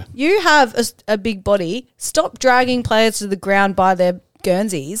relax. Yeah. You have a big body. Stop dragging players to the ground by their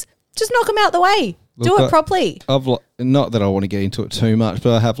Guernseys. Just knock them out the way. Do it properly. Not that I want to get into it too much,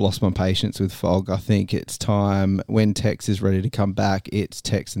 but I have lost my patience with Fog. I think it's time, when Tex is ready to come back, it's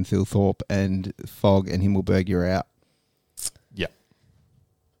Tex and Thilthorpe, and Fog and Himmelberg, you're out. Yeah.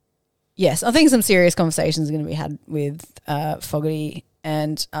 Yes, I think some serious conversations are going to be had with Fogarty.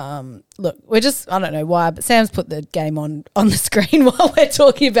 And look, I don't know why, but Sam's put the game on the screen while we're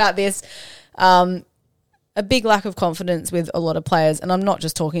talking about this. A big lack of confidence with a lot of players, and I'm not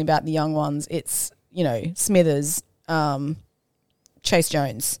just talking about the young ones. It's, Smithers, Chase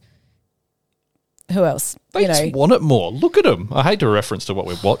Jones. Who else? They just want it more. Look at them. I hate to reference to what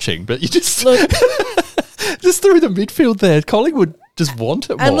we're watching, but you just just through the midfield there. Collingwood just want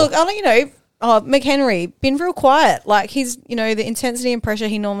it more. And look, McHenry, been real quiet. Like, he's, the intensity and pressure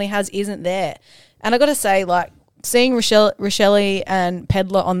he normally has isn't there. And I got to say, like, seeing Rochelle and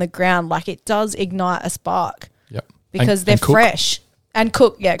Pedlar on the ground, like, it does ignite a spark. Yep. Because they're fresh. And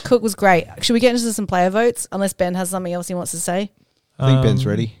Cook was great. Should we get into some player votes? Unless Ben has something else he wants to say. I think Ben's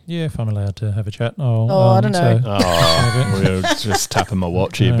ready. Yeah, if I'm allowed to have a chat. I don't know. We're just tapping my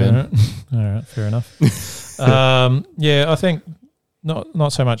watch here, Ben. All right, fair enough. I think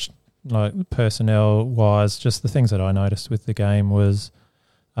not so much like personnel wise, just the things that I noticed with the game was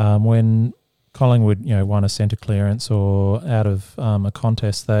when Collingwood, won a centre clearance or out of a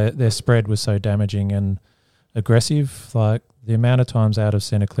contest, their spread was so damaging and aggressive. Like, the amount of times out of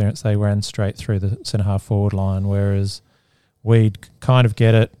centre clearance they ran straight through the centre half forward line, whereas we'd kind of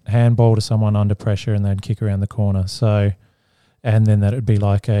get it, handball to someone under pressure and they'd kick around the corner. So, and then that would be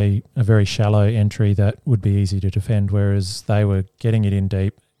like a very shallow entry that would be easy to defend, whereas they were getting it in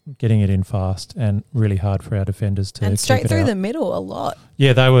deep, getting it in fast, and really hard for our defenders to and straight keep it through out. the middle a lot.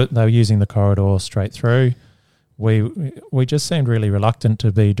 Yeah, they were using the corridor straight through. We just seemed really reluctant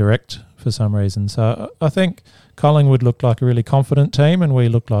to be direct for some reason. So I think Collingwood looked like a really confident team, and we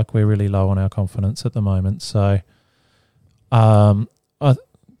look like we're really low on our confidence at the moment. So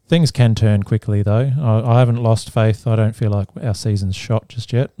things can turn quickly, though. I haven't lost faith. I don't feel like our season's shot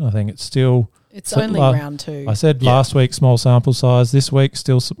just yet. I think it's still... It's only round 2. I said last week small sample size. This week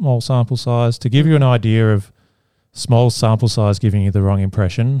still small sample size. To give you an idea of small sample size giving you the wrong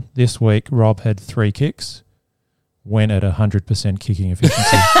impression, this week Rob had 3 kicks, went at 100% kicking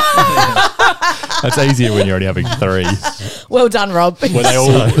efficiency. That's easier when you're only having 3. Well done, Rob. Well, they all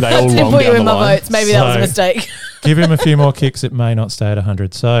I didn't long put you down in the my line. votes. Maybe that was a mistake. Give him a few more kicks, it may not stay at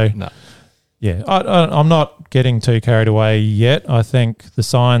 100. So, No. yeah, I'm not getting too carried away yet. I think the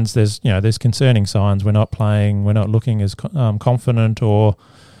signs, there's concerning signs. We're not playing, we're not looking as confident or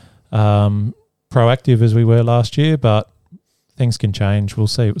proactive as we were last year, but things can change. We'll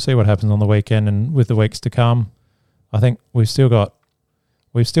see what happens on the weekend, and with the weeks to come, I think we've still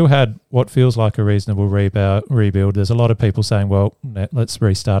had what feels like a reasonable rebuild. There's a lot of people saying, well, let's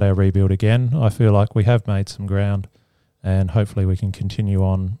restart our rebuild again. I feel like we have made some ground, and hopefully we can continue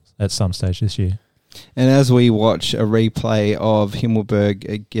on at some stage this year. And as we watch a replay of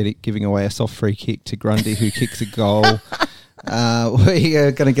Himmelberg giving away a soft free kick to Grundy, who kicks a goal, we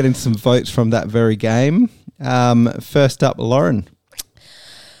are going to get into some votes from that very game. First up, Lauren.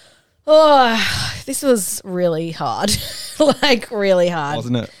 Oh, this was really hard. Really hard.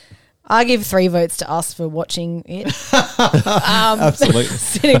 Wasn't it? I give 3 votes to us for watching it. Absolutely.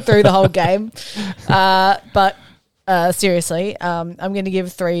 Sitting through the whole game. But seriously, I'm going to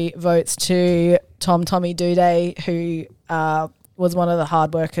give 3 votes to Tommy Duday, who was one of the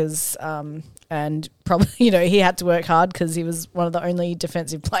hard workers, and probably, he had to work hard because he was one of the only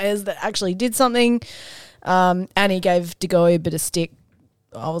defensive players that actually did something. And he gave De Goey a bit of stick.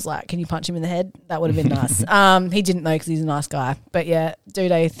 I was like, can you punch him in the head? That would have been nice. He didn't though because he's a nice guy. But yeah,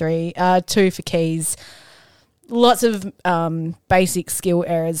 Duday 3. 2 for Keys. Lots of basic skill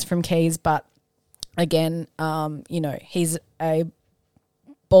errors from Keys, but again, he's a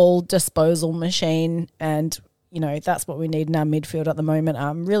ball disposal machine, and that's what we need in our midfield at the moment.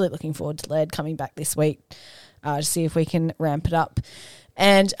 I'm really looking forward to Laird coming back this week to see if we can ramp it up.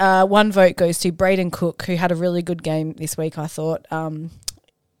 And 1 vote goes to Braden Cook, who had a really good game this week, I thought.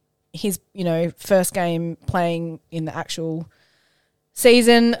 His first game playing in the actual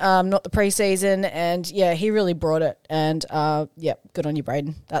season, not the preseason, and he really brought it. And good on you,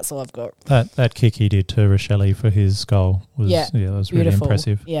 Braden. That's all I've got. That kick he did to Rochelle for his goal was that was beautiful. really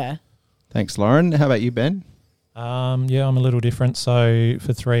impressive. Yeah. Thanks, Lauren. How about you, Ben? I'm a little different. So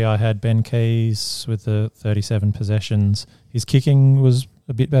for 3, I had Ben Keys with the 37 possessions. His kicking was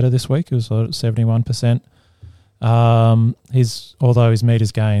a bit better this week. It was 71%. Although his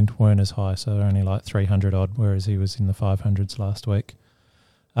metres gained weren't as high, so they're only like 300 odd, whereas he was in the 500s last week.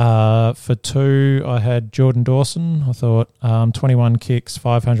 For 2, I had Jordan Dawson. I thought 21 kicks,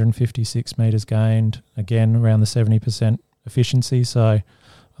 556 metres gained, again around the 70% efficiency. So I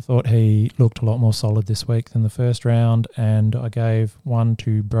thought he looked a lot more solid this week than the first round, and I gave 1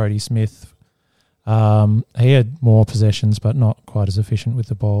 to Brodie Smith. He had more possessions, but not quite as efficient with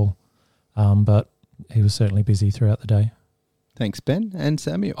the ball. But he was certainly busy throughout the day. Thanks, Ben. And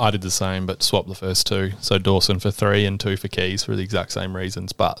Samuel. I did the same, but swapped the first 2. So Dawson for 3 and 2 for Keys for the exact same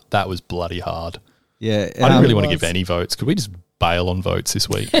reasons, but that was bloody hard. Yeah. I didn't really want to give any votes. Could we just bail on votes this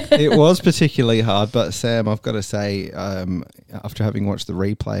week? It was particularly hard, but Sam, I've got to say, after having watched the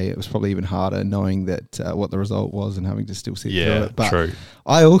replay, it was probably even harder knowing that what the result was and having to still sit through it. But true.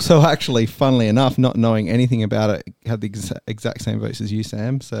 I also actually, funnily enough, not knowing anything about it, had the exact same votes as you,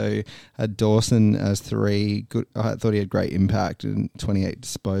 Sam. So had Dawson as 3. Good. I thought he had great impact and 28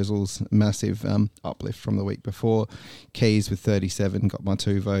 disposals, massive uplift from the week before. Keys with 37 got my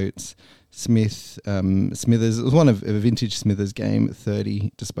 2 votes. Smithers, it was one of a vintage Smithers game,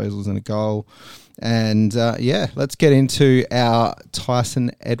 30 disposals and a goal. And let's get into our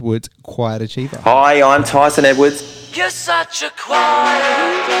Tyson Edwards Quiet Achiever. Hi, I'm Tyson Edwards. You're such a quiet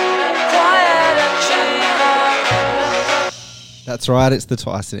achiever. That's right, it's the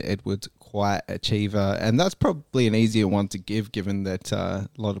Tyson Edwards Quiet Achiever. And that's probably an easier one to give, given that a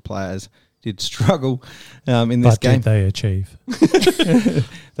lot of players did struggle in this game. Did they achieve?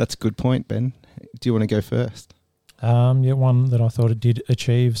 That's a good point, Ben. Do you want to go first? One that I thought it did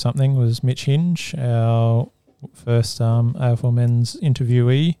achieve something was Mitch Hinge, our first AFL men's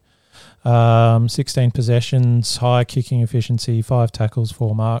interviewee. 16 possessions, high kicking efficiency, 5 tackles,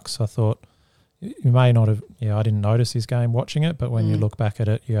 4 marks. I thought you may not have, I didn't notice his game watching it, but when you look back at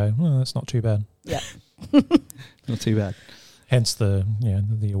it, you go, well, that's not too bad. Yeah. Not too bad. Hence the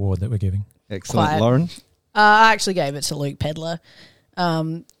award that we're giving. Excellent. Quiet. Lauren? I actually gave it to Luke Pedler.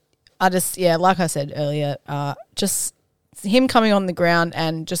 I just, like I said earlier, just him coming on the ground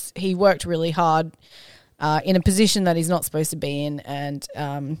and just he worked really hard in a position that he's not supposed to be in and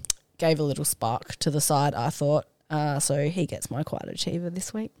gave a little spark to the side, I thought. So he gets my quiet achiever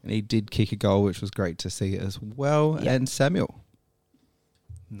this week. And he did kick a goal, which was great to see as well. Yep. And Samuel?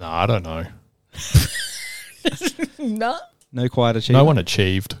 No, I don't know. No. No quiet achiever? No one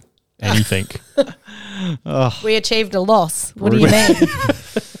achieved anything. We achieved a loss. What do you mean?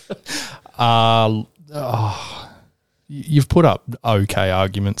 You've put up okay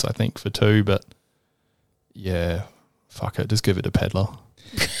arguments, I think, for 2, but yeah, fuck it. Just give it to Pedler.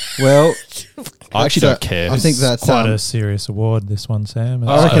 Well, I actually don't care. I think that's quite a serious award, this one, Sam.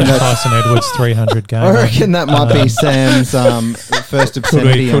 I reckon Tyson Edwards 300 game. I reckon that might be Sam's first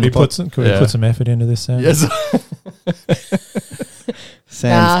obscenity. Could we put some effort into this, Sam? Yes.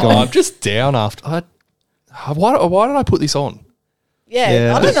 Sam's gone. I'm just down after. Why did I put this on?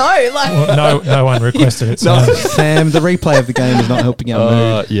 Yeah. I don't know. Like, no one requested it. No, Sam, the replay of the game is not helping our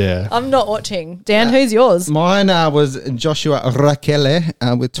mood. Yeah. I'm not watching. Dan, who's yours? Mine was Joshua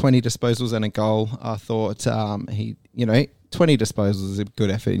Rakele with 20 disposals and a goal. I thought he, 20 disposals is a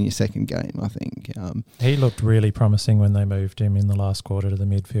good effort in your second game, I think. He looked really promising when they moved him in the last quarter to the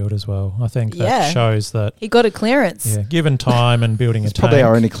midfield as well. I think that shows that he got a clearance. Yeah, given time and building a tank. Probably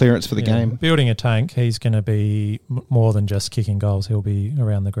our only clearance for the game. Building a tank, he's going to be more than just kicking goals. He'll be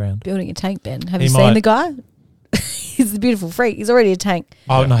around the ground. Building a tank, Ben. Have you seen the guy? He's a beautiful freak. He's already a tank.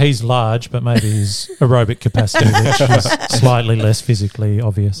 Oh, no, he's large, but maybe his aerobic capacity which is slightly less physically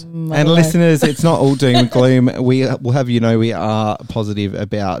obvious. And listeners, it's not all doom and gloom. We will have we are positive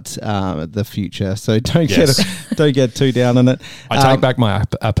about the future, so don't get too down on it. I take back my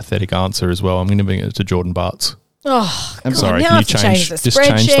apathetic answer as well. I'm going to bring it to Jordan Bartz. Oh, I'm God, sorry. Now Can I you change the just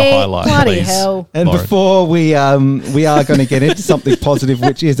change the highlight, Bloody please? hell! And Lauren. before we are going to get into something positive,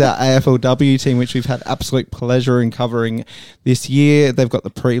 which is our AFLW team, which we've had absolute pleasure in covering this year. They've got the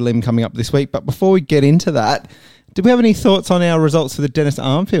prelim coming up this week. But before we get into that, do we have any thoughts on our results for the Dennis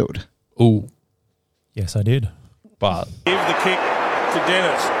Armfield? Ooh, Yes, I did. but Give the kick to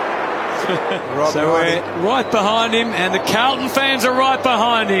Dennis. So we're right behind him, and the Carlton fans are right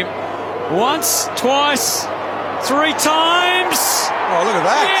behind him. Once, twice, 3 times. Oh, look at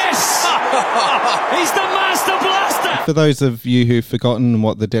that. Yes! He's the master blaster. For those of you who've forgotten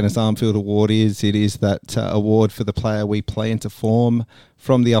what the Dennis Armfield Award is, it is that award for the player we play into form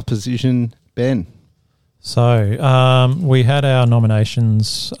from the opposition. Ben? So we had our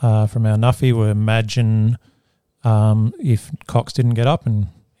nominations from our Nuffy were Imagine if Cox didn't get up, and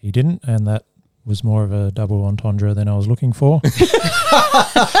he didn't, and that was more of a double entendre than I was looking for. yeah,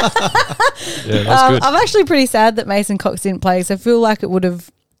 that's good. I'm actually pretty sad that Mason Cox didn't play, because I feel like it would have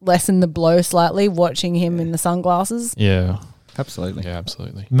lessened the blow slightly watching him in the sunglasses. Yeah. Absolutely. Yeah,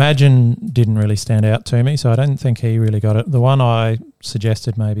 absolutely. Imagine didn't really stand out to me, so I don't think he really got it. The one I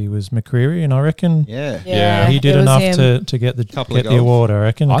suggested maybe was McCreary, and I reckon Yeah. he did it was enough him. to get the Of the award. I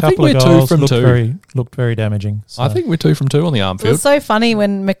reckon I a think couple of we're 2 goals from looked 2. looked very damaging. So. I think we're 2 from 2 on the It Armfield. was so funny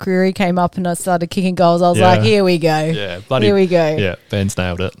when McCreary came up and I started kicking goals. I was Yeah. like, here we go. Yeah, bloody. Here we go. Yeah, Ben's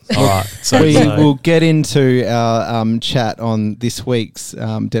nailed it. All right. So We will get into our chat on this week's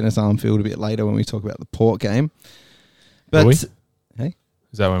Dennis Armfield a bit later when we talk about the Port game. But Will we? Hey?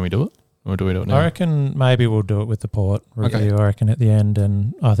 Is that when we do it? Or do we do it now? I reckon maybe we'll do it with the Port review. Okay. I reckon at the end,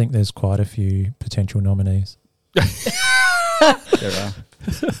 and I think there's quite a few potential nominees. there are.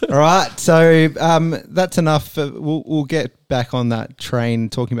 All right, so that's enough. We'll get back on that train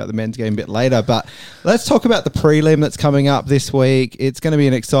talking about the men's game a bit later, but let's talk about the prelim that's coming up this week. It's going to be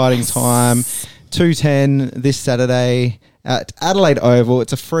an exciting time. 2:10 this Saturday at Adelaide Oval.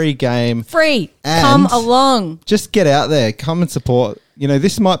 It's a free game. Free. And Come along. Just get out there. Come and support.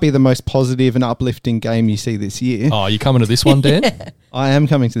 This might be the most positive and uplifting game you see this year. Oh, you coming to this one, Dan? I am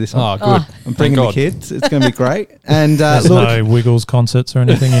coming to this one. Oh, good. I'm bringing the God. kids. It's going to be great. And There's no Wiggles concerts or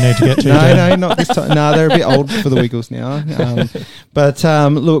anything you need to get to. No, not this time. No, they're a bit old for the Wiggles now. But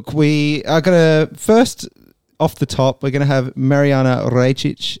look, we are going to first off the top. We're going to have Marijana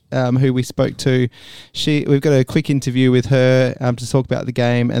Rajcic, who we spoke to. We've got a quick interview with her to talk about the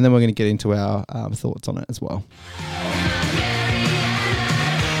game, and then we're going to get into our thoughts on it as well.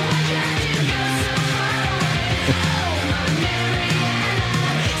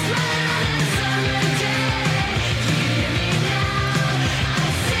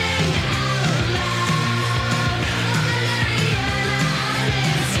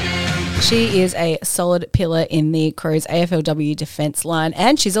 She is a solid pillar in the Crows AFLW defence line,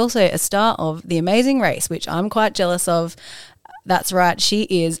 and she's also a star of The Amazing Race, which I'm quite jealous of. That's right, she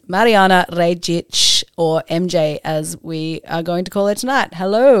is Marijana Rajcic, or MJ, as we are going to call her tonight.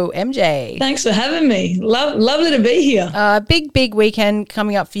 Hello, MJ. Thanks for having me. Lovely to be here. Big weekend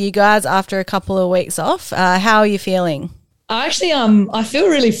coming up for you guys after a couple of weeks off. How are you feeling? I feel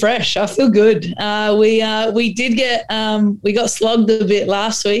really fresh. I feel good. We got slogged a bit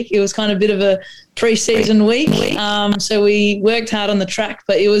last week. It was kind of a bit of a pre-season week. So we worked hard on the track,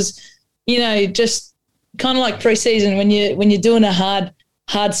 but it was, just kind of like pre-season when you're doing a hard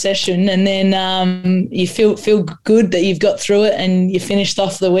session, and then you feel good that you've got through it and you finished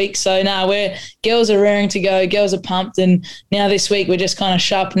off the week. So girls are raring to go, girls are pumped, and now this week we're just kind of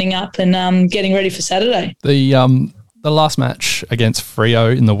sharpening up and getting ready for Saturday. The last match against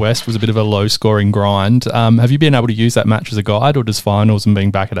Freo in the West was a bit of a low-scoring grind. Have you been able to use that match as a guide, or does finals and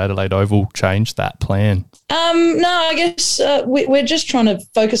being back at Adelaide Oval change that plan? No, I guess we're just trying to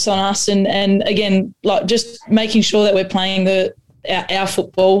focus on us and again, like just making sure that we're playing our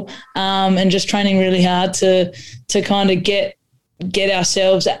football and just training really hard to kind of get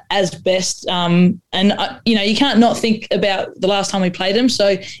ourselves as best. You can't not think about the last time we played them.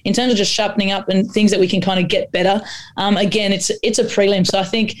 So in terms of just sharpening up and things that we can kind of get better, again, it's a prelim. So I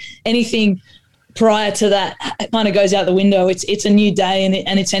think anything prior to that kind of goes out the window. It's a new day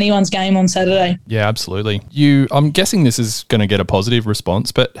and it's anyone's game on Saturday. Yeah, absolutely. I'm guessing this is going to get a positive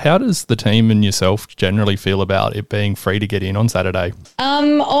response, but how does the team and yourself generally feel about it being free to get in on Saturday?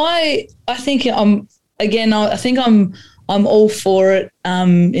 I think I'm all for it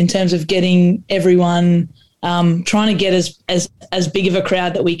in terms of getting everyone trying to get as big of a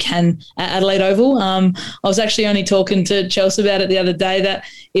crowd that we can at Adelaide Oval. I was actually only talking to Chelsea about it the other day that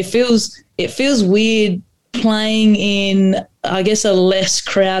it feels weird playing in, I guess, a less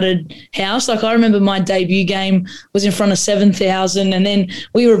crowded house. Like I remember my debut game was in front of 7,000, and then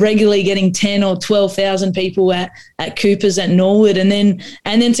we were regularly getting 10 or 12,000 people at Coopers at Norwood, and then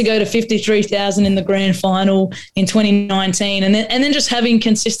to go to 53,000 in the grand final in 2019, and then just having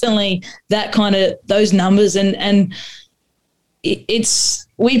consistently that kind of those numbers, and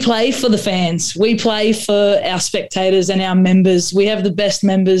we play for the fans. We play for our spectators and our members. We have the best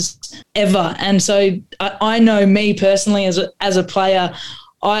members ever. And so I know me personally as a player,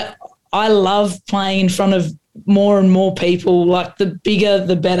 I love playing in front of more and more people. Like the bigger,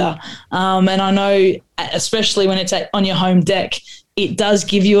 the better. And I know, especially when it's on your home deck, it does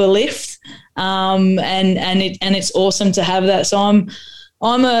give you a lift. And it's awesome to have that. So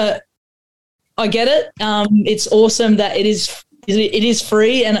I get it. It's awesome that it is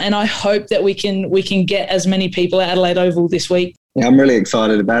free, and I hope that we can get as many people at Adelaide Oval this week. Yeah, I'm really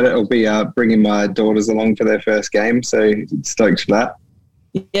excited about it. I'll be bringing my daughters along for their first game, so stoked for that.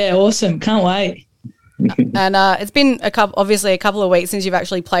 Yeah, awesome. Can't wait. And it's been a couple of weeks since you've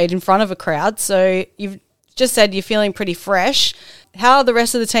actually played in front of a crowd, so you've just said you're feeling pretty fresh. How are the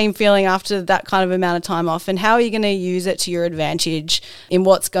rest of the team feeling after that kind of amount of time off, and how are you going to use it to your advantage in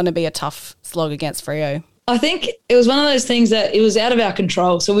what's going to be a tough slog against Freo? I think it was one of those things that it was out of our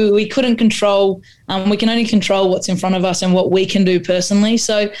control. So we couldn't control, we can only control what's in front of us and what we can do personally.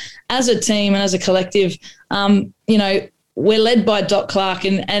 So as a team and as a collective, we're led by Doc Clark,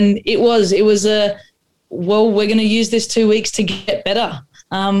 and it was we're going to use this 2 weeks to get better.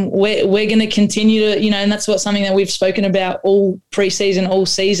 We're going to continue to, and that's something that we've spoken about all preseason, all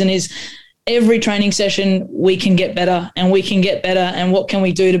season is every training session we can get better and we can get better, and what can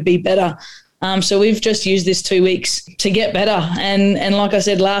we do to be better? So we've just used this 2 weeks to get better. And like I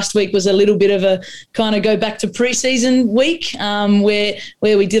said, last week was a little bit of a kind of go back to preseason week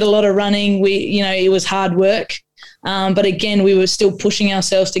where we did a lot of running. It was hard work. But again, we were still pushing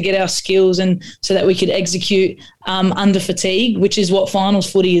ourselves to get our skills and so that we could execute under fatigue, which is what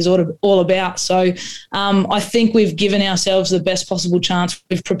finals footy is all about. So I think we've given ourselves the best possible chance.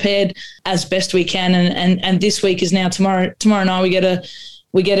 We've prepared as best we can. And this week is now tomorrow night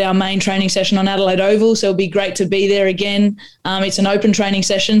we get our main training session on Adelaide Oval, so it'll be great to be there again. It's an open training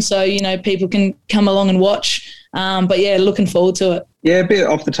session, so, people can come along and watch. But, yeah, looking forward to it. Yeah, a bit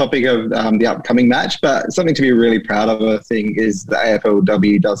off the topic of the upcoming match, but something to be really proud of, I think, is the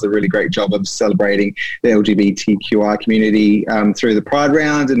AFLW does a really great job of celebrating the LGBTQI community through the Pride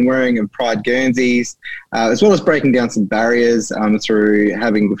round and wearing of Pride Guernseys, as well as breaking down some barriers through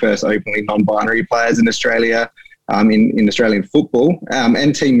having the first openly non-binary players in Australia. In Australian football,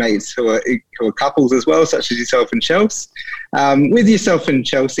 and teammates who are couples as well, such as yourself and Chelsea. With yourself and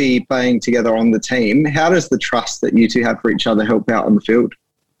Chelsea playing together on the team, how does the trust that you two have for each other help out on the field?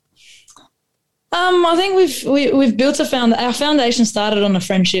 I think we've built our foundation started on a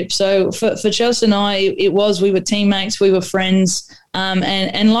friendship. So for Chelsea and I, we were teammates, we were friends,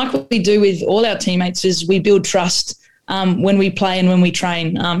 and like what we do with all our teammates is we build trust when we play and when we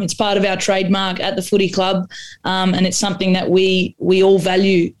train. It's part of our trademark at the footy club, and it's something that we all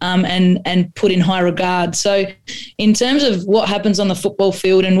value and put in high regard. So in terms of what happens on the football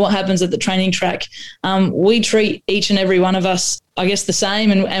field and what happens at the training track, we treat each and every one of us, I guess, the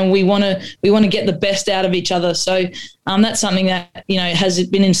same, and we want to get the best out of each other. So that's something that has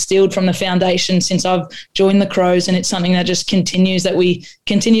been instilled from the foundation since I've joined the Crows, and it's something that just continues, that we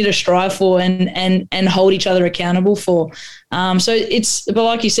continue to strive for and hold each other accountable for. So but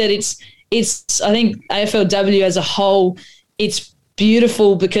like you said, it's I think AFLW as a whole, it's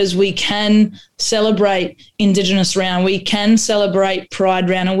beautiful because we can celebrate Indigenous round, we can celebrate Pride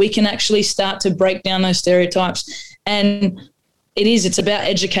round, and we can actually start to break down those stereotypes. And it's about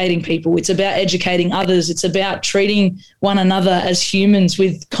educating people. It's about educating others. It's about treating one another as humans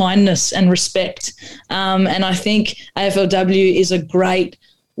with kindness and respect. And I think AFLW is a great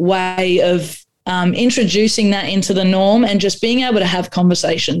way of introducing that into the norm and just being able to have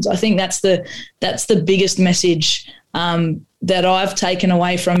conversations. I think that's the biggest message that I've taken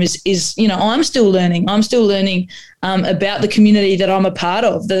away from is I'm still learning. I'm still learning about the community that I'm a part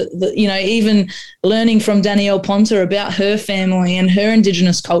of. Even learning from Danielle Ponter about her family and her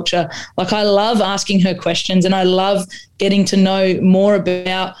Indigenous culture. Like, I love asking her questions, and I love getting to know more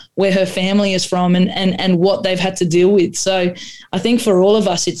about where her family is from and what they've had to deal with. So I think for all of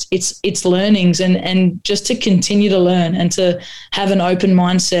us, it's learnings and just to continue to learn and to have an open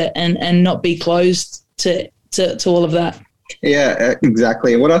mindset and not be closed to all of that. Yeah,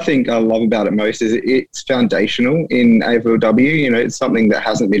 exactly. What I think I love about it most is it's foundational in AFLW. It's something that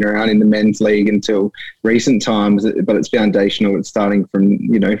hasn't been around in the men's league until recent times, but it's foundational. It's starting from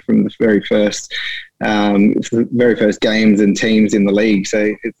the very first games and teams in the league.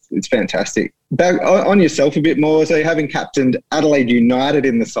 So it's fantastic. Back on yourself a bit more. So having captained Adelaide United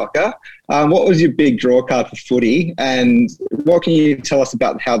in the soccer, what was your big draw card for footy, and what can you tell us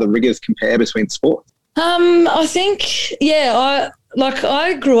about how the rigours compare between sports? I think,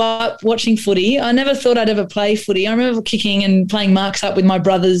 I grew up watching footy. I never thought I'd ever play footy. I remember kicking and playing marks up with my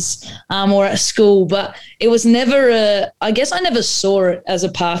brothers or at school, but it was never I guess I never saw it as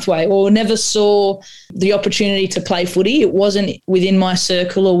a pathway or never saw the opportunity to play footy. It wasn't within my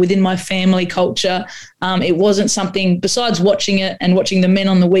circle or within my family culture. It wasn't something, besides watching it and watching the men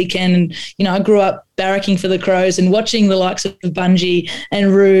on the weekend. And, I grew up barracking for the Crows and watching the likes of Bungie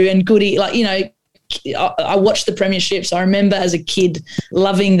and Roo and Goody, I watched the premierships. I remember as a kid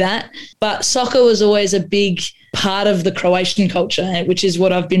loving that. But soccer was always a big part of the Croatian culture, which is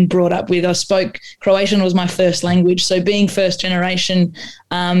what I've been brought up with. Croatian was my first language. So being first generation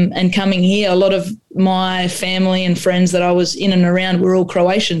and coming here, a lot of my family and friends that I was in and around were all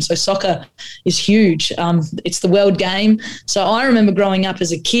Croatian. So soccer is huge. It's the world game. So I remember growing up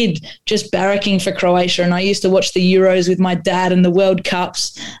as a kid just barracking for Croatia, and I used to watch the Euros with my dad and the World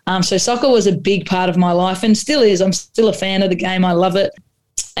Cups. So soccer was a big part of my life and still is. I'm still a fan of the game. I love it.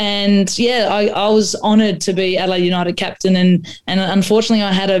 And, I was honoured to be Adelaide United captain, and unfortunately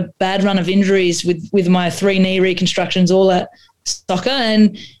I had a bad run of injuries with my 3 knee reconstructions all at soccer,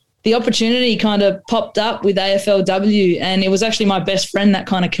 and the opportunity kind of popped up with AFLW, and it was actually my best friend that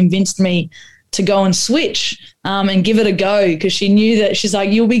kind of convinced me to go and switch and give it a go, because she knew that, she's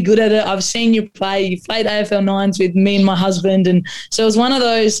like, you'll be good at it. I've seen you play. You played AFL 9s with me and my husband. And so it was one of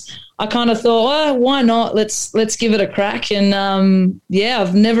those, I kind of thought, oh, why not? Let's give it a crack. And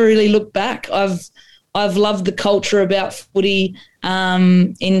I've never really looked back. I've loved the culture about footy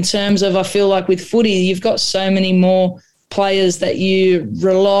in terms of, I feel like with footy, you've got so many more players that you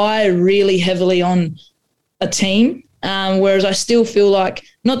rely really heavily on a team. Whereas I still feel like,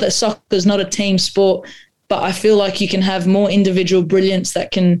 not that soccer's not a team sport, but I feel like you can have more individual brilliance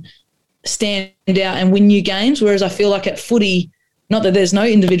that can stand out and win you games. Whereas I feel like at footy, not that there's no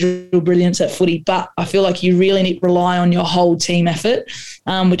individual brilliance at footy, but I feel like you really need to rely on your whole team effort,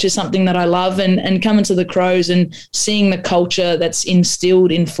 which is something that I love. And coming to the Crows and seeing the culture that's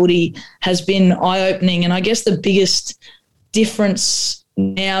instilled in footy has been eye-opening. And I guess the biggest difference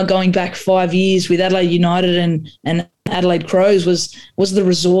now, going back 5 years with Adelaide United and Adelaide Crows, was the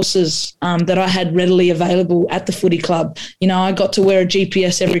resources that I had readily available at the footy club. I got to wear a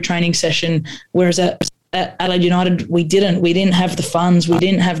GPS every training session, whereas at Adelaide United we didn't have the funds, we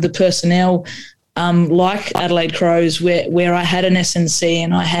didn't have the personnel like Adelaide Crows, where I had an SNC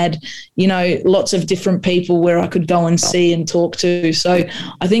and I had lots of different people where I could go and see and talk to. So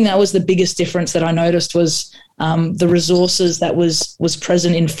I think that was the biggest difference that I noticed, was the resources that was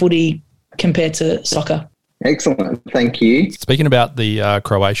present in footy compared to soccer. Excellent. Thank you. Speaking about the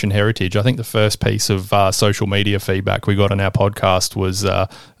Croatian heritage, I think the first piece of social media feedback we got on our podcast was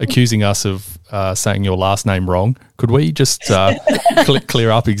accusing us of saying your last name wrong. Could we just clear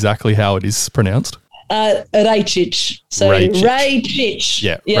up exactly how it is pronounced? Rajcic. So Rajcic.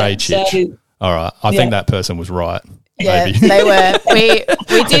 Yeah, Rajcic. So, all right. I think that person was right. Yeah, maybe. They were.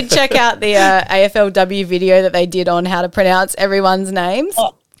 We did check out the AFLW video that they did on how to pronounce everyone's names.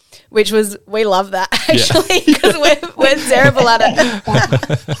 Which was, we love that actually, because we're terrible at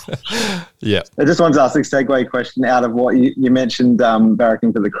it. Yeah. I just wanted to ask a segue question out of what you mentioned,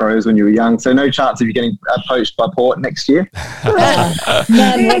 barracking for the Crows when you were young. So no chance of you getting poached by Port next year?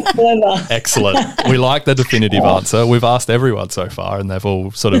 None whatsoever. Excellent. We like the definitive answer. We've asked everyone so far and they've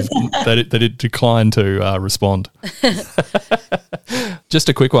all sort of, they declined to respond. Just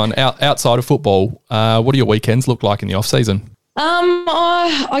a quick one. Outside of football, what do your weekends look like in the off-season?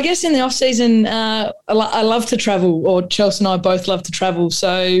 I guess in the off season, I love to travel, or Chelsea and I both love to travel.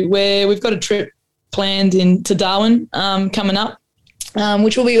 So we've got a trip planned to Darwin coming up,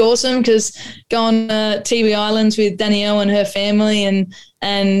 which will be awesome because go on Tiwi Islands with Danielle and her family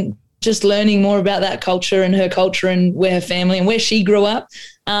and just learning more about that culture and her culture and where her family and where she grew up.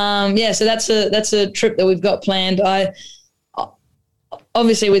 So that's a trip that we've got planned.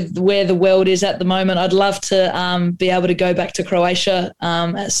 Obviously, with where the world is at the moment, I'd love to be able to go back to Croatia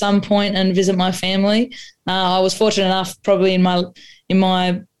at some point and visit my family. I was fortunate enough, probably in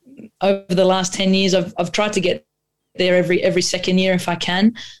my over the last 10 years, I've tried to get there every second year if I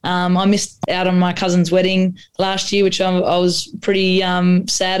can. I missed out on my cousin's wedding last year, which I was pretty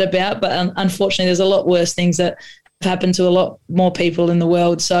sad about. But unfortunately, there's a lot worse things that have happened to a lot more people in the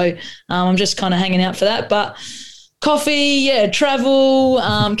world. So I'm just kind of hanging out for that. But coffee, travel,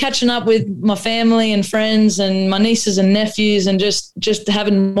 catching up with my family and friends and my nieces and nephews, and just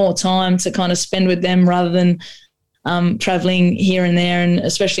having more time to kind of spend with them rather than traveling here and there. And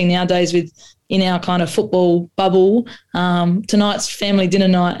especially nowadays in our kind of football bubble, tonight's family dinner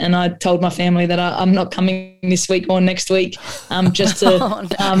night, and I told my family that I'm not coming this week or next week, just to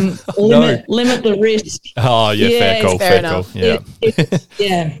limit the risk. Oh, yeah, fair call. Yeah.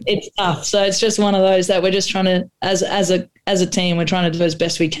 It's tough. So it's just one of those that we're just trying to, as a team, we're trying to do as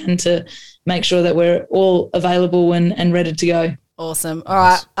best we can to make sure that we're all available and ready to go. Awesome. All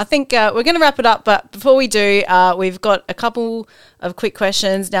right. I think we're going to wrap it up, but before we do, we've got a couple of quick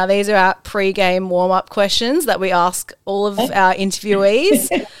questions. Now, these are our pre-game warm-up questions that we ask all of our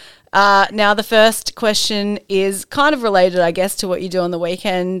interviewees. Now, the first question is kind of related, I guess, to what you do on the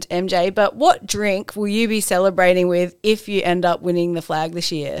weekend, MJ, but what drink will you be celebrating with if you end up winning the flag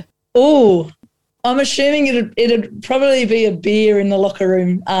this year? Oh, I'm assuming it'd probably be a beer in the locker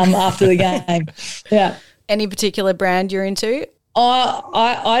room after the game. Yeah. Any particular brand you're into?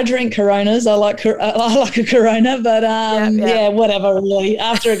 I drink Coronas. I like a Corona, but whatever. Really,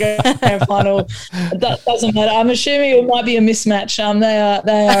 after a grand final, that doesn't matter. I'm assuming it might be a mismatch.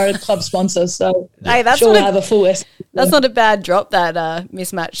 They are a club sponsor, so hey, that's sure have a full. That's not a bad drop. That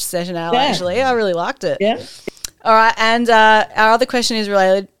mismatch session out. Yeah. Actually, I really liked it. Yeah. All right, and our other question is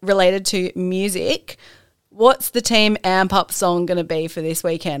related to music. What's the team amp up song going to be for this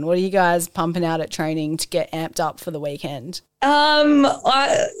weekend? What are you guys pumping out at training to get amped up for the weekend?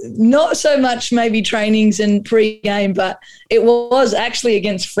 Not so much maybe trainings and pre-game, but it was actually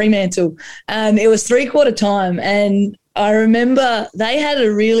against Fremantle, and it was 3/4 time. And I remember they had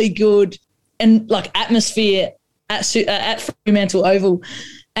a really good and atmosphere at Fremantle Oval.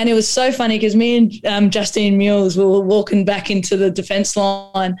 And it was so funny because me and Justine Mules were walking back into the defence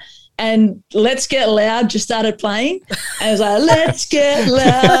line, and Let's Get Loud just started playing. And it was like, let's get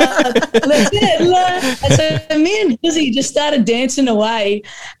loud, let's get loud. And so me and Dizzy just started dancing away.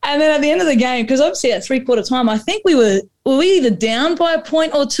 And then at the end of the game, because obviously at 3/4 time, I think we were either down by a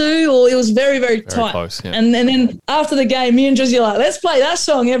point or two, or it was very, very tight. Close, yeah. And then after the game, me and Drizzy are like, let's play that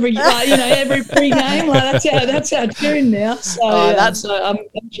song every pre-game. That's our tune now. So, I'm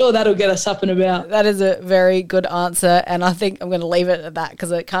sure that'll get us up and about. That is a very good answer, and I think I'm going to leave it at that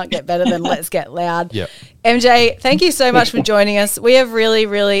because it can't get better than Let's Get Loud. Yep. MJ, thank you so much for joining us. We have really,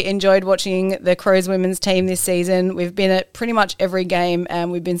 really enjoyed watching the Crows women's team this season. We've been at pretty much every game,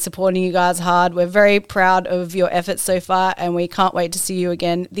 and we've been supporting you guys hard. We're very proud of your efforts so far, and we can't wait to see you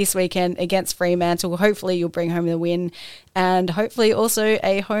again this weekend against Fremantle. Hopefully you'll bring home the win, and hopefully also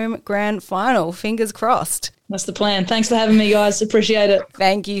a home grand final. Fingers crossed. That's the plan. Thanks for having me, guys. Appreciate it.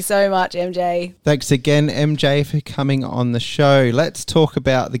 Thank you so much, MJ. Thanks again, MJ, for coming on the show. Let's talk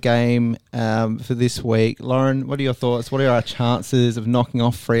about the game for this week. Lauren, what are your thoughts? What are our chances of knocking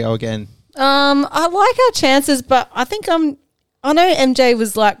off Freo again? I like our chances, but I think I'm I know MJ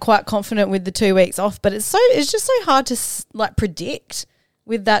was like quite confident with the 2 weeks off, but it's just so hard to like predict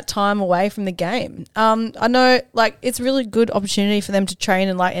with that time away from the game. I know like it's a really good opportunity for them to train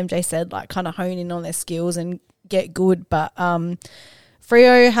and, like MJ said, like kind of hone in on their skills and get good. But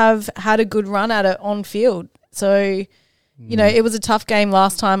Freo have had a good run at it on field. So, you know, it was a tough game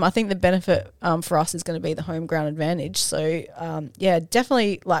last time. I think the benefit for us is going to be the home ground advantage. So, yeah,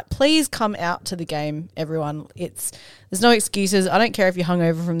 definitely, like, please come out to the game, everyone. There's no excuses. I don't care if you're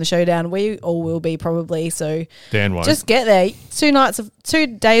hungover from the showdown. We all will be probably. So Dan won't. Just get there. 2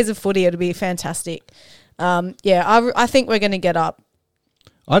 days of footy. It'll be fantastic. I think we're going to get up.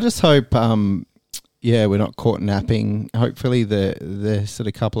 I just hope, we're not caught napping. Hopefully the sort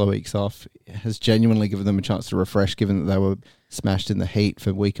of couple of weeks off has genuinely given them a chance to refresh, given that they were smashed in the heat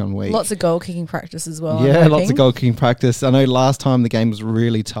for week on week. Lots of goal kicking practice as well. Yeah, lots of goal kicking practice. I know last time the game was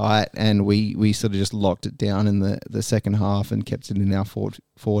really tight and we sort of just locked it down in the second half and kept it in our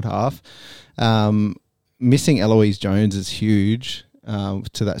forward half. Missing Eloise Jones is huge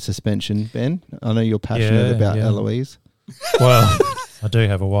to that suspension, Ben. I know you're passionate about Eloise. Well, I do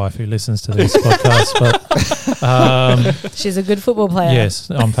have a wife who listens to this podcast, but she's a good football player. Yes,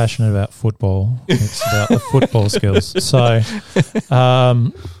 I'm passionate about football. It's about the football skills. So,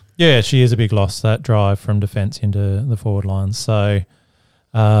 she is a big loss, that drive from defence into the forward line. So,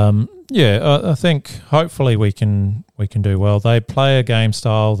 I think hopefully we can do well. They play a game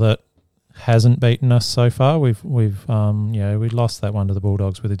style that hasn't beaten us so far. We lost that one to the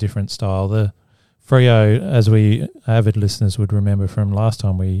Bulldogs with a different style. The Freo, as we avid listeners would remember from last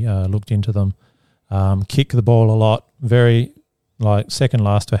time we looked into them, kick the ball a lot, very second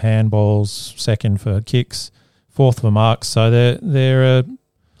last for handballs, second for kicks, fourth for marks. So they're a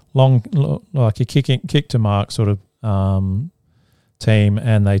long, like a kick to mark sort of team,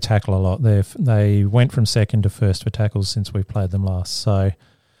 and they tackle a lot. They went from second to first for tackles since we played them last. So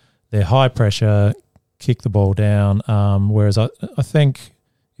they're high pressure, kick the ball down. Whereas I think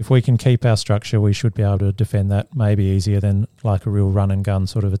if we can keep our structure, we should be able to defend that maybe easier than like a real run and gun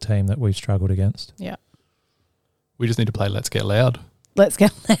sort of a team that we've struggled against. Yeah. We just need to play Let's Get Loud. Let's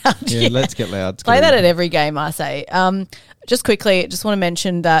Get Loud. Yeah, Let's Get Loud. Play that at every game, I say. Just quickly, just want to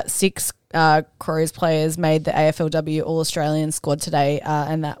mention that 6 Crows players made the AFLW All-Australian squad today,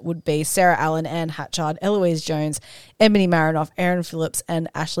 and that would be Sarah Allen, Anne Hatchard, Eloise Jones, Ebony Marinoff, Erin Phillips and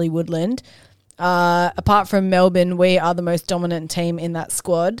Ashley Woodland. Apart from Melbourne, we are the most dominant team in that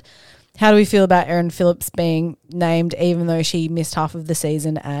squad. How do we feel about Erin Phillips being named, even though she missed half of the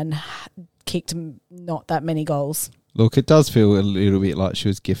season and kicked not that many goals? Look, it does feel a little bit like she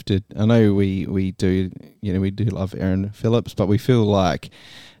was gifted. I know we do love Erin Phillips, but we feel like,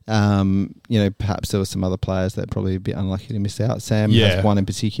 perhaps there were some other players that are probably a bit unlucky to miss out. Sam has one in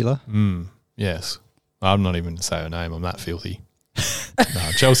particular. Yes. I'm not even going to say her name. I'm that filthy.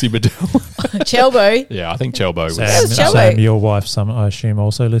 No, Chelsea Bedell. Chelbo. Yeah, I think Chelbo was. Sam, your wife, I assume,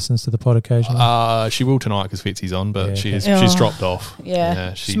 also listens to the pod occasionally. She will tonight because Fitzy's on, but she's dropped off.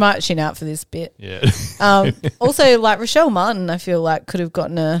 Yeah, she might chin out for this bit. Yeah. Also, like Rochelle Martin, I feel like could have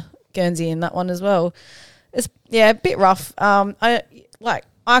gotten a Guernsey in that one as well. It's a bit rough. I like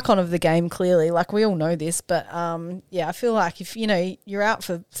icon of the game, clearly. Like we all know this, but I feel like if you're out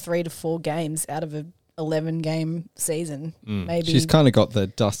for 3 to 4 games out of a 11-game season, maybe she's kind of got the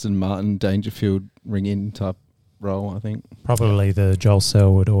Dustin Martin Dangerfield ring-in type role, I think. Probably the Joel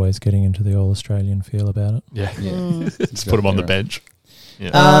Selwood always getting into the All-Australian feel about it. Yeah. Just put him on the bench.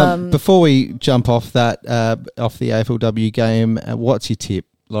 Yeah. Before we jump off that, off the AFLW game, what's your tip,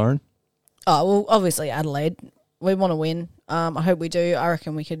 Lauren? Oh, well, obviously Adelaide. We want to win. I hope we do. I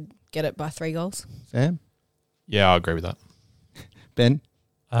reckon we could get it by 3 goals. Sam? Yeah, I agree with that. Ben?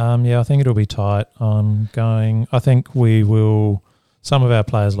 I think it'll be tight. I think we will. Some of our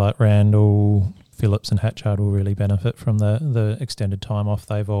players like Randall, Phillips and Hatchard will really benefit from the extended time off.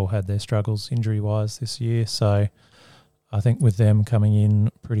 They've all had their struggles injury-wise this year. So I think with them coming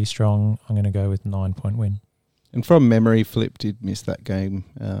in pretty strong, I'm going to go with 9-point win. And from memory, Flip did miss that game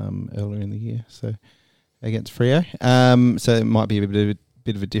earlier in the year, so against Freo. So it might be a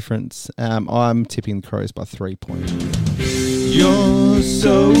bit of a difference. I'm tipping the Crows by 3 points. You're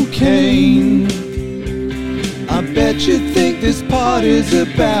so keen. I bet you think this part is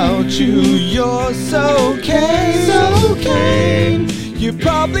about you. You're so keen, so keen. You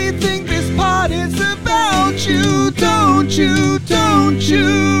probably think this part is about you, don't you, don't you?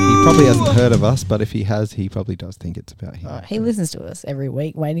 He probably hasn't heard of us, but if he has, he probably does think it's about him. He listens to us every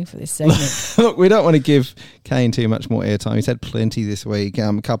week, waiting for this segment. Look, we don't want to give Kane too much more airtime. He's had plenty this week.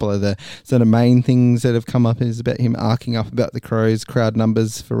 A couple of the sort of main things that have come up is about him arcing up about the Crows crowd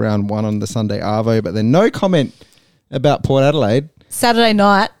numbers for round 1 on the Sunday Arvo, but then no comment About Port Adelaide. Saturday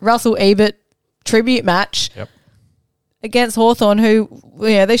night, Russell Ebert tribute match against Hawthorn, who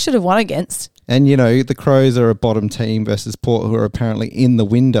they should have won against. And, the Crows are a bottom team versus Port, who are apparently in the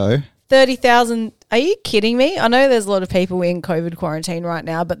window. 30,000. Are you kidding me? I know there's a lot of people in COVID quarantine right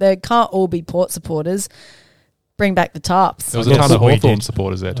now, but they can't all be Port supporters. Bring back the tarps. There was a ton of Hawthorn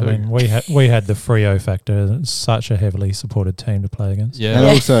supporters there too. I mean, we had the Freo factor. It's such a heavily supported team to play against. Yeah. And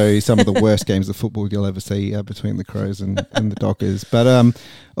also some of the worst games of football you'll ever see between the Crows and the Dockers. But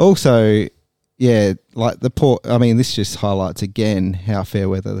also, like the Port, this just highlights again how fair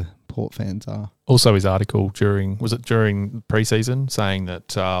weather the Port fans are. Also, his article during pre-season saying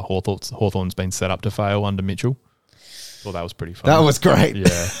that Hawthorn's been set up to fail under Mitchell. Well, that was pretty fun. That was great.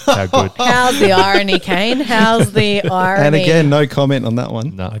 Yeah, how good. How's the irony, Kane? How's the irony? And again, no comment on that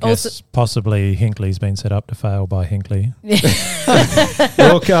one. No. I guess possibly Hinkley's been set up to fail by Hinkley.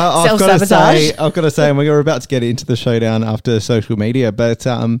 Look, I've got to say, and we're about to get into the showdown after social media, but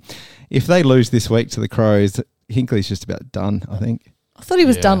if they lose this week to the Crows, Hinkley's just about done, I think. I thought he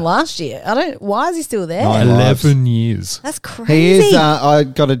was done last year. Why is he still there? 11 years. That's crazy. He is. I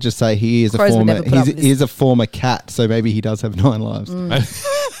got to just say, he is a former cat, so maybe he does have 9 lives.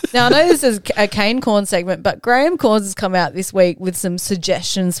 Now I know this is a Kane Corn segment, but Graham Corns has come out this week with some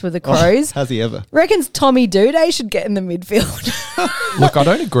suggestions for the Crows. Has he ever? Reckons Tommy Duday should get in the midfield. Look, I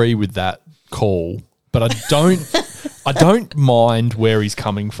don't agree with that call, but I don't mind where he's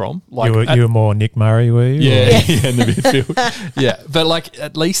coming from. Like you were more Nick Murray, were you? Yeah, in the midfield. Yeah, but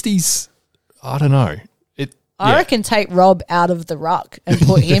at least he's, I don't know. I reckon take Rob out of the ruck and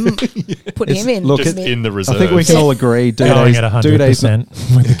put him in. Look, just in the reserves. I think we can all agree. Going at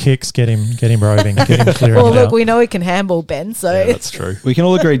 100% with the kicks, get him roving, get him clearing. Well, look, we know he can handball, Ben. So that's true. We can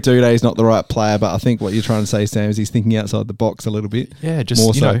all agree Duday's not the right player, but I think what you're trying to say, Sam, is he's thinking outside the box a little bit. Yeah, just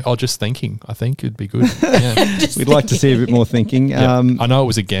more so. Just thinking. I think it'd be good. Yeah. We'd like to see a bit more thinking. Yeah. I know it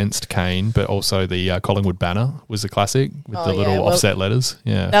was against Kane, but also the Collingwood banner was a classic with the little offset letters.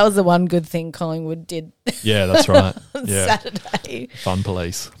 Yeah, that was the one good thing Collingwood did. Yeah, that's right. Saturday. Fun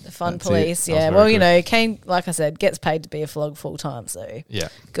police. The fun police, yeah. Well, Kane, like I said, gets paid to be a flog full time, so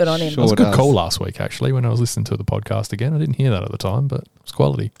good on him. Sure, it was a good call last week, actually, when I was listening to the podcast again. I didn't hear that at the time, but it was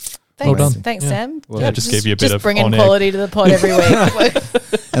quality. Thanks, well done. Thanks, Sam. Well, just give you a bit of bringing quality to the pod every week.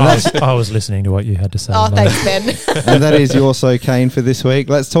 I was listening to what you had to say. Oh, thanks, Ben. And that is your So Kane for this week.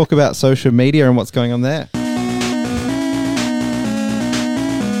 Let's talk about social media and what's going on there.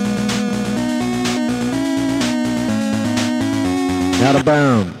 Out of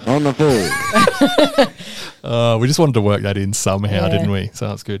bounds on the full. We just wanted to work that in somehow, didn't we? So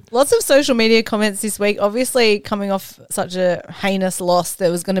that's good. Lots of social media comments this week. Obviously, coming off such a heinous loss, there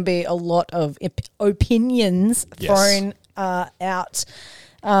was going to be a lot of opinions thrown out.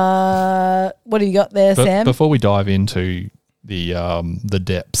 What do you got there, Sam? Before we dive into the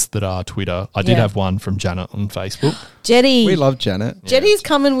depths that are Twitter, I did have one from Janet on Facebook. Jetty. We love Janet. Jetty's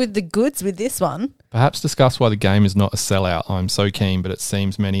coming with the goods with this one. Perhaps discuss why the game is not a sellout. I'm so keen, but it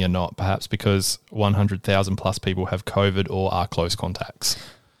seems many are not. Perhaps because 100,000 plus people have COVID or are close contacts.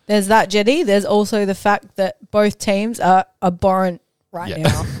 There's that, Jetty. There's also the fact that both teams are abhorrent right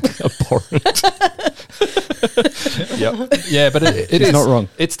now. Abhorrent. Yep. Yeah, but it is not wrong.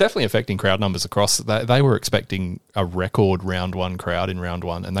 It's definitely affecting crowd numbers across. They were expecting a record round one crowd in round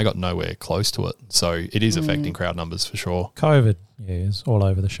one, and they got nowhere close to it. So it is affecting crowd numbers for sure. COVID is all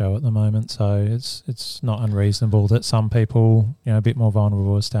over the show at the moment, so it's not unreasonable that some people, a bit more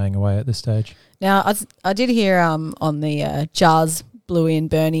vulnerable, are staying away at this stage. Now, I did hear on the Jazz, Bluey and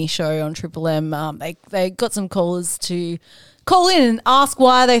Bernie show on Triple M, they got some callers to call in and ask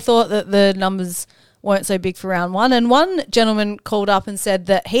why they thought that the numbers weren't so big for round one. And one gentleman called up and said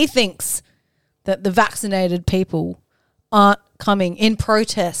that he thinks that the vaccinated people aren't coming in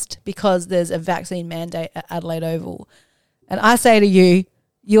protest because there's a vaccine mandate at Adelaide Oval. And I say to you,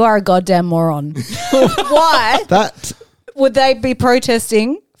 you are a goddamn moron. Why would they be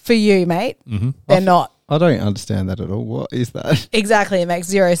protesting for you, mate? Mm-hmm. They're not. I don't understand that at all. What is that? Exactly. It makes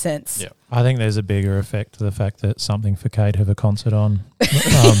zero sense. Yeah. I think there's a bigger effect to the fact that Something for Kate have a concert on,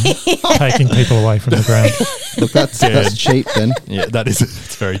 taking people away from the ground. Look, that's cheap then. Yeah, that is.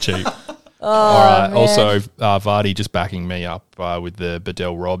 It's very cheap. All right. Man. Also, Vardy just backing me up with the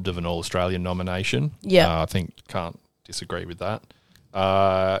Bedell robbed of an All-Australian nomination. Yeah. I think can't disagree with that.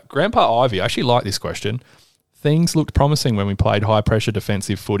 Grandpa Ivy, I actually like this question. Things looked promising when we played high-pressure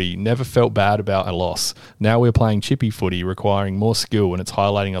defensive footy. Never felt bad about a loss. Now we're playing chippy footy, requiring more skill, and it's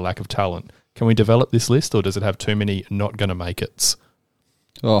highlighting a lack of talent. Can we develop this list, or does it have too many not going to make it's?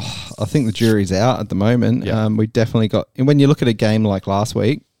 Oh, I think the jury's out at the moment. Yeah. We definitely got... When you look at a game like last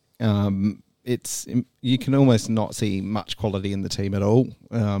week, you can almost not see much quality in the team at all,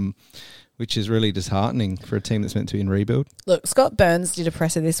 which is really disheartening for a team that's meant to be in rebuild. Look, Scott Burns did a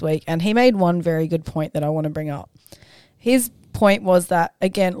presser this week, and he made one very good point that I want to bring up. His point was that,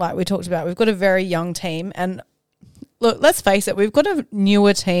 again, like we talked about, we've got a very young team, and look, let's face it, we've got a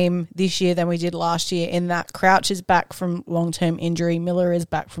newer team this year than we did last year in that Crouch is back from long-term injury, Miller is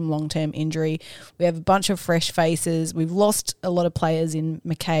back from long-term injury. We have a bunch of fresh faces. We've lost a lot of players in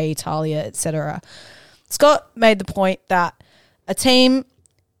McKay, Talia, etc. Scott made the point that a team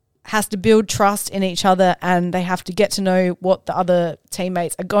has to build trust in each other and they have to get to know what the other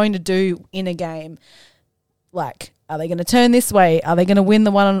teammates are going to do in a game. Like, are they going to turn this way? Are they going to win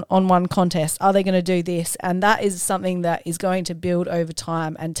the one-on-one contest? Are they going to do this? And that is something that is going to build over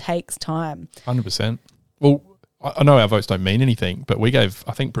time and takes time. 100%. Well, I know our votes don't mean anything, but we gave,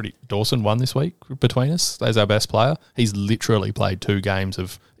 I think, Dawson won this week between us as our best player. He's literally played 2 games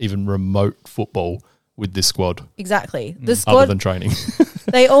of even remote football with this squad. Exactly. The squad, other than training.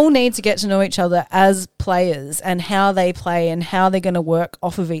 They all need to get to know each other as players and how they play and how they're going to work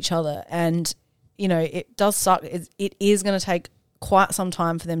off of each other. And you know, it does suck. It is going to take quite some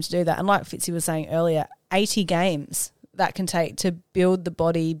time for them to do that. And like Fitzy was saying earlier, 80 games that can take to build the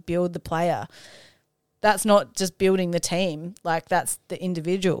body, build the player. That's not just building the team, like that's the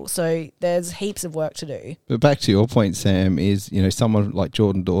individual. So there's heaps of work to do. But back to your point, Sam, is, you know, someone like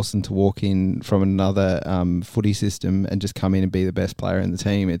Jordan Dawson to walk in from another footy system and just come in and be the best player in the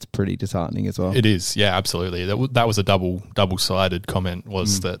team, it's pretty disheartening as well. It is, yeah, absolutely. That was a double-sided comment,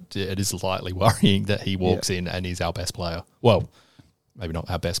 was that it is slightly worrying that he walks in and he's our best player. Well, maybe not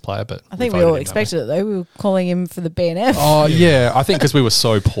our best player, but I think we all expected it though. We were calling him for the BNF. Oh yeah, I think because we were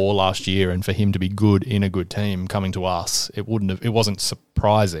so poor last year, and for him to be good in a good team coming to us, it wasn't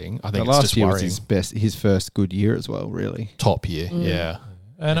surprising. I think but it's just year worrying. Was his first good year as well, really top year. Yeah,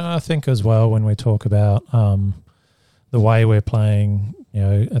 and I think as well when we talk about the way we're playing, you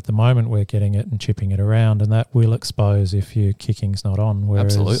know, at the moment we're getting it and chipping it around, and that will expose if your kicking's not on.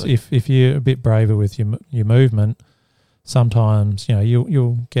 Whereas absolutely, if you're a bit braver with your movement. Sometimes, you know,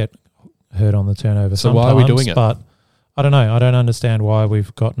 you'll get hurt on the turnover. So why are we doing it? But I don't know. I don't understand why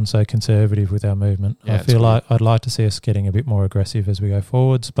we've gotten so conservative with our movement. Yeah, I feel like I'd like to see us getting a bit more aggressive as we go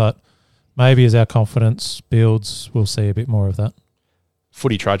forwards, but maybe as our confidence builds, we'll see a bit more of that.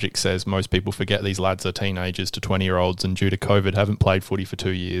 Footy Tragic says most people forget these lads are teenagers to 20-year-olds and due to COVID haven't played footy for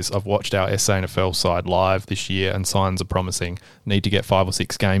 2 years. I've watched our SANFL side live this year and signs are promising. Need to get 5 or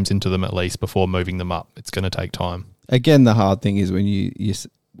 6 games into them at least before moving them up. It's going to take time. Again, the hard thing is when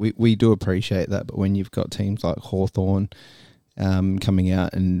we do appreciate that, but when you've got teams like Hawthorn coming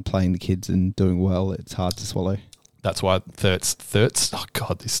out and playing the kids and doing well, it's hard to swallow. That's why Thurts, oh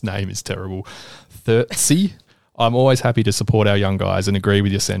God, this name is terrible. Thurtsy. I'm always happy to support our young guys and agree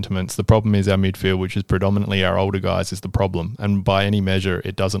with your sentiments. The problem is our midfield, which is predominantly our older guys, is the problem. And by any measure,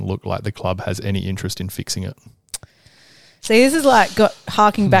 it doesn't look like the club has any interest in fixing it. See, this is like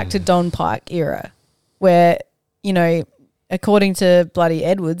harking back to Don Pike era where, you know, according to bloody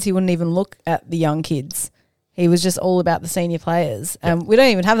Edwards, he wouldn't even look at the young kids. He was just all about the senior players. And we don't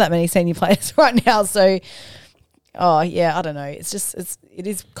even have that many senior players right now. So, I don't know. It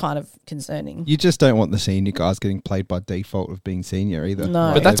is kind of concerning. You just don't want the senior guys getting played by default of being senior either.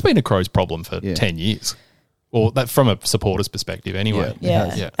 No. But that's been a Crows problem for 10 years. Or that from a supporter's perspective anyway.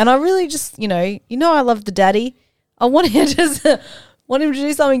 Yeah. And I really just, you know, I love the daddy. I want him to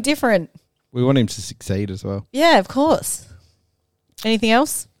do something different. We want him to succeed as well. Yeah, of course. Anything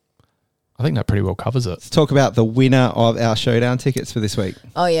else? I think that pretty well covers it. Let's talk about the winner of our showdown tickets for this week.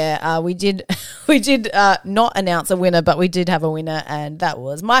 Oh yeah, we did not announce a winner, but we did have a winner, and that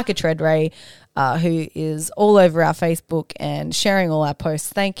was Micah Treadray, who is all over our Facebook and sharing all our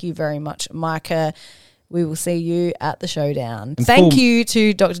posts. Thank you very much, Micah. We will see you at the showdown. And thank you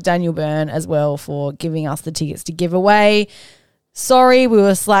to Dr. Daniel Byrne as well for giving us the tickets to give away. Sorry, we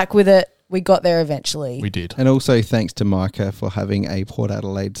were slack with it. We got there eventually. We did. And also thanks to Micah for having a Port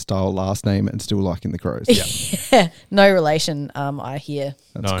Adelaide style last name and still liking the Crows. Yeah. No relation, I hear.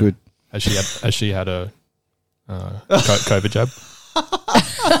 That's good. Has she had a COVID jab?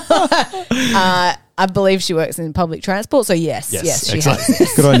 I believe she works in public transport, so yes, she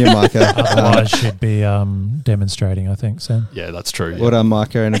has. Good on you, Micah. Otherwise, she'd be demonstrating, I think, Sam. Yeah, that's true. Well done,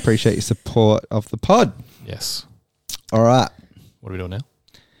 Micah, and appreciate your support of the pod. Yes. All right. What are we doing now?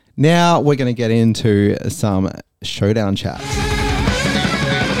 Now we're going to get into some showdown chat.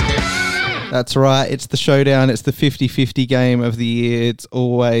 That's right. It's the showdown. It's the 50-50 game of the year. It's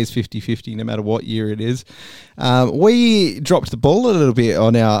always 50-50 no matter what year it is. We dropped the ball a little bit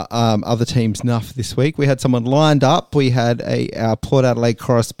on our other team's nuff this week. We had someone lined up. We had our Port Adelaide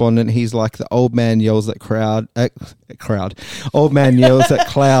correspondent. He's like the old man yells at crowd. Old man yells at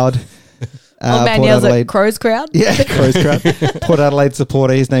cloud. Old man Port yells Adelaide. at Crows crowd. Yeah, Crows crowd. Port Adelaide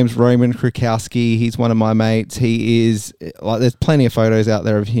supporter. His name's Roman Krukowski. He's one of my mates. He is like. There's plenty of photos out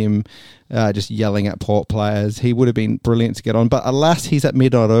there of him just yelling at Port players. He would have been brilliant to get on, but alas, he's at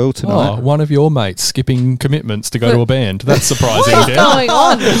Midnight Oil tonight. Oh, one of your mates skipping commitments to go to a band. That's surprising. What's going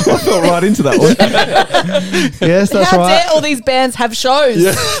on? I fell right into that one. Yes, that's How right. dare all these bands have shows?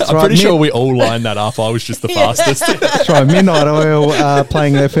 Yeah, I'm pretty sure we all lined that up. I was just the fastest. That's right. Midnight Oil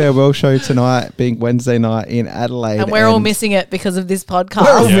playing their farewell show tonight, being Wednesday night in Adelaide. And we're all missing it because of this podcast.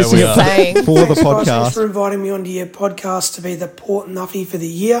 We're all missing it for the Thanks, guys. Thanks podcast. for inviting me onto your podcast to be the Port Nuffy for the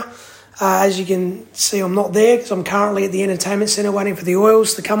year. As you can see, I'm not there because I'm currently at the entertainment centre waiting for the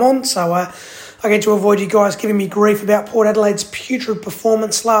oils to come on. So I get to avoid you guys giving me grief about Port Adelaide's putrid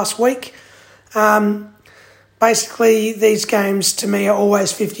performance last week. Basically, these games to me are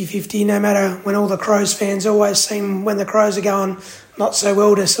always 50-50, no matter when all the Crows fans always seem, when the Crows are going not so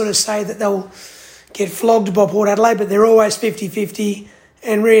well, to sort of say that they'll get flogged by Port Adelaide, but they're always 50-50.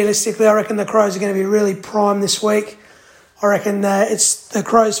 And realistically, I reckon the Crows are going to be really prime this week. I reckon it's the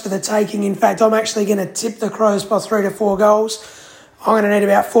Crows for the taking. In fact, I'm actually going to tip the Crows by 3 to 4 goals. I'm going to need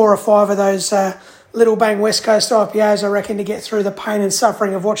about 4 or 5 of those Little Bang West Coast IPAs, I reckon, to get through the pain and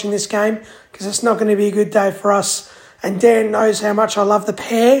suffering of watching this game, because it's not going to be a good day for us. And Dan knows how much I love the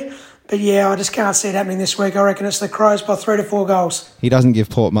pair. But yeah, I just can't see it happening this week. I reckon it's the Crows by 3 to 4 goals. He doesn't give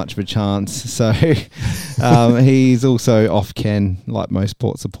Port much of a chance, so he's also off Ken, like most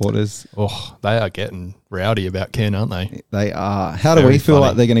Port supporters. Oh, they are getting rowdy about Ken, aren't they? They are. How do we feel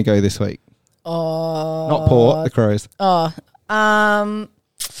like they're going to go this week? Not Port, the Crows.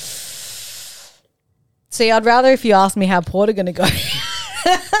 See, I'd rather if you asked me how Port are going to go.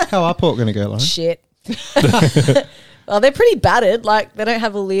 How are Port going to go, Lauren? Shit. Well, they're pretty battered. Like, they don't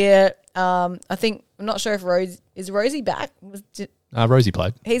have Aaliyah. I think, I'm not sure if Rosie back? Rosie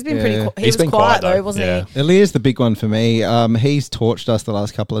played. He's been pretty he was quiet though, wasn't he? Aaliyah's the big one for me. He's torched us the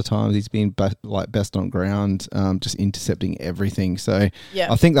last couple of times. He's been best on ground, just intercepting everything. So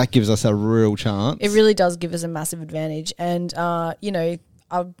Yeah. I think that gives us a real chance. It really does give us a massive advantage. And,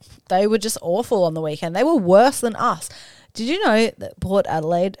 they were just awful on the weekend. They were worse than us. Did you know that Port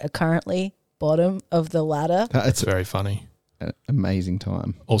Adelaide are currently bottom of the ladder? That's very funny. An amazing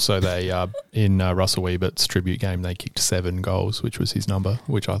time. Also, they in Russell Ebert's tribute game, they kicked 7 goals, which was his number,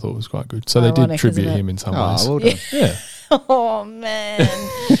 which I thought was quite good. So they did tribute him in some ways. Well done. Yeah. Oh, man.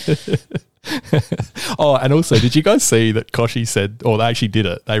 Oh, and also, did you guys see that Koshi said, or they actually did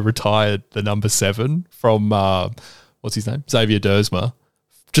it, they retired the number 7 from, what's his name? Xavier Dersma.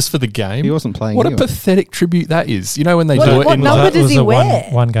 Just for the game. He wasn't playing What anyway. a pathetic tribute that is. You know when they do it what in number like, does he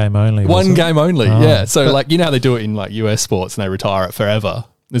wear? One game only. One game only, Oh. yeah. So like, you know how they do it in like US sports and they retire it forever.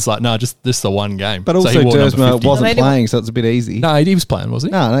 It's like, no, just the one game. But So also he wore number Dersma 50. wasn't playing, so it's a bit easy. No, he was playing, was he?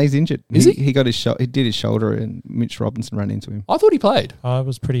 No, he's injured. Is he? He got his he did his shoulder, and Mitch Robinson ran into him. I thought he played. I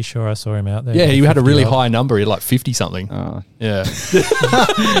was pretty sure I saw him out there. Yeah, he had a 50 really odd. high number. He had like 50 something. Oh. Yeah.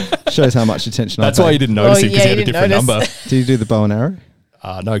 Shows how much attention That's I pay. why you didn't notice him, because he had a different number. Did he do the bow and arrow?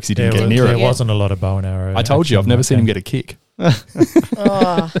 No, because he didn't get near There it. wasn't a lot of bow and arrow. I told you, I've action never that seen him game. get a kick.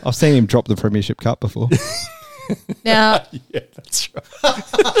 Oh. I've seen him drop the Premiership Cup before. Now, Yeah, that's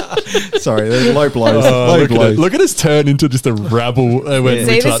right. Sorry, there's low blows. Oh, low look, blows. look at us turn into just a rabble when we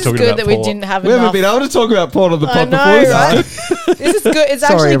see, start this is talking good about that we Port. didn't have We haven't enough. been able to talk about Port on the I pod know, before. right? This is good. It's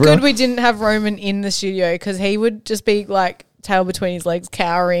Sorry, actually everyone. good we didn't have Roman in the studio, because he would just be like tail between his legs,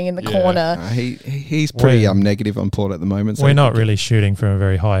 cowering in the corner. He's pretty negative on Port at the moment. So We're not really shooting from a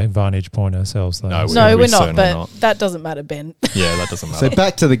very high vantage point ourselves, though. No, we're not, certainly but not. that doesn't matter, Ben. Yeah, that doesn't matter. So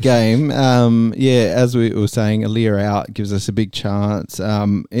back to the game. As we were saying, Aaliyah out gives us a big chance.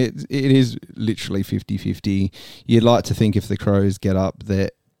 It is literally 50-50. You'd like to think if the Crows get up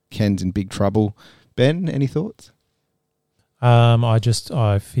that Ken's in big trouble. Ben, any thoughts?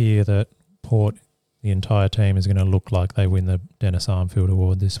 I fear that Port, the entire team, is going to look like they win the Dennis Armfield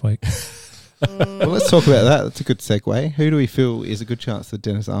Award this week. Well, let's talk about that. That's a good segue. Who do we feel is a good chance for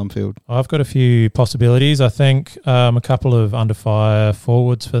Dennis Armfield? I've got a few possibilities. I think a couple of under fire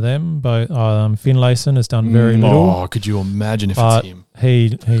forwards for them. Both Finlayson has done very little. Oh, could you imagine if But it's him?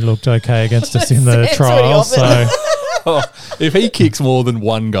 he looked okay against us in the That's trials. really So If he kicks more than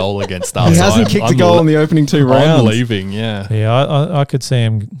one goal against us, He hasn't kicked a goal in the opening 2 rounds. I'm leaving, yeah. yeah, I could see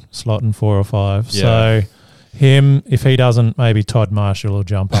him slotting 4 or 5. Yeah. So Him, if he doesn't, maybe Todd Marshall will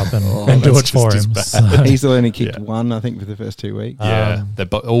jump up and do it for him. So. He's only kicked one, I think, for the first 2 weeks. Yeah,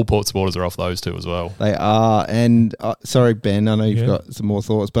 all Port supporters are off those two as well. They are. And sorry, Ben, I know you've got some more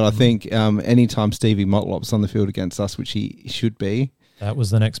thoughts, but I think anytime Stevie Motlop's on the field against us, which he should be. That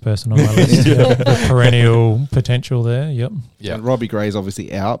was the next person on my list. The perennial potential there. Yep. Yeah. Robbie Gray's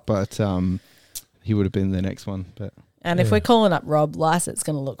obviously out, but he would have been the next one. But if we're calling up Rob, Lycett's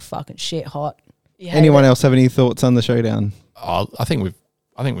going to look fucking shit hot. Anyone else have any thoughts on the showdown? I think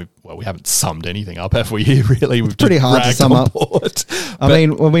we haven't summed anything up, have we? Really, we've pretty hard to sum up. I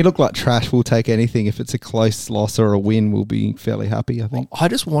mean, when we look like trash, we'll take anything. If it's a close loss or a win, we'll be fairly happy, I think. I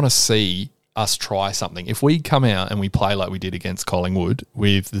just want to see us try something. If we come out and we play like we did against Collingwood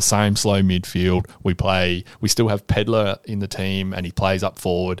with the same slow midfield, we still have Pedler in the team and he plays up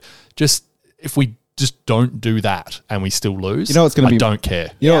forward. If we just don't do that and we still lose, you know what's going to be? I don't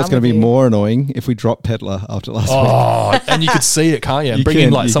care. You know what's going to be more annoying if we drop Pedler after last week. Oh, and you could see it, can't you? Bring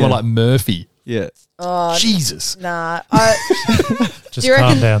in someone like Murphy. Yeah. Oh, Jesus. Nah. Just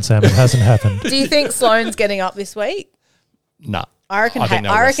calm down, Sam. It hasn't happened. Do you think Sloane's getting up this week? Nah. I reckon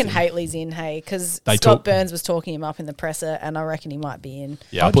Haitley's in, because Scott Burns was talking him up in the presser, and I reckon he might be in.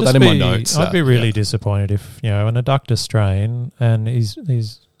 Yeah, I'll put that in my notes. I'd be really disappointed if, an adductor strain and his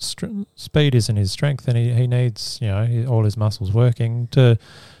speed isn't his strength, and he needs, all his muscles working to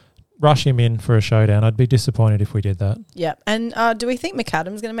rush him in for a showdown. I'd be disappointed if we did that. Yeah. And do we think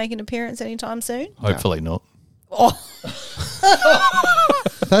McAdam's going to make an appearance anytime soon? Hopefully not. Oh.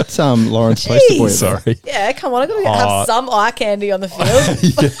 That's Lawrence Poster Boy. Sorry. Yeah, come on. I've got to have some eye candy on the field.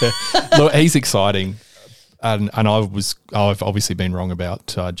 Yeah. Look, he's exciting. And I've obviously been wrong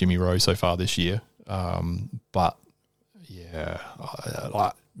about Jimmy Rowe so far this year. But, yeah,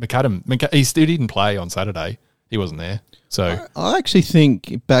 McAdam, he still didn't play on Saturday. He wasn't there. So I actually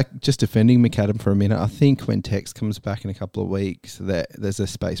think, just defending McAdam for a minute, I think when Tex comes back in a couple of weeks, that there's a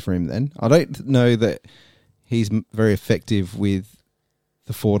space for him then. I don't know that he's very effective with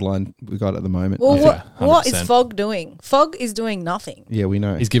the forward line we've got at the moment. Well, what is Fogg doing? Fogg is doing nothing. Yeah, we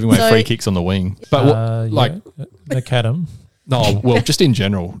know. He's giving away free kicks on the wing. But McAdam. No, well, just in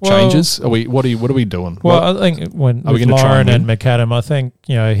general, changes. What are we doing? Well, I think with Lauren and McAdam, I think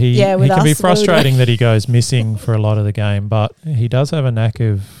he can be frustrating that he goes missing for a lot of the game, but he does have a knack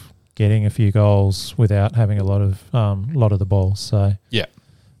of getting a few goals without having a lot of the ball. So yeah,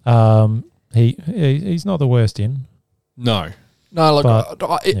 he's not the worst in. No. Look,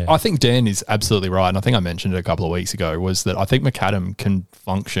 I think Dan is absolutely right, and I think I mentioned it a couple of weeks ago, was that I think McAdam can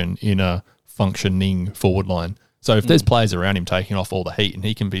function in a functioning forward line. So if there's players around him taking off all the heat and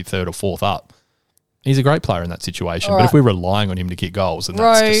he can be third or fourth up, he's a great player in that situation. All but if we're relying on him to kick goals, then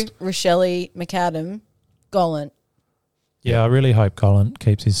that's just... Rochelle, McAdam, Gollant. Yeah, I really hope Gollant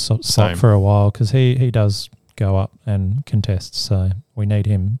keeps his slot for a while, because he does go up and contest, so we need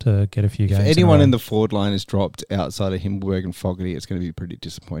him to get a few games. If anyone in the forward line is dropped outside of Himmelberg and Fogarty, it's going to be pretty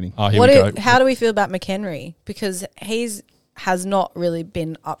disappointing. Oh, here we go. How do we feel about McHenry? Because has not really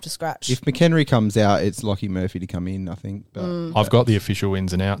been up to scratch. If McHenry comes out, it's Lockie Murphy to come in, I think. But I've got the official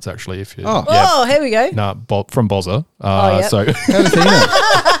ins and outs, actually. Here we go. No, from Bozza. So haven't seen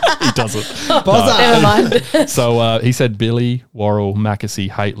it. He doesn't. Bozza. Never mind. So he said Billy, Worrell, Mackesy,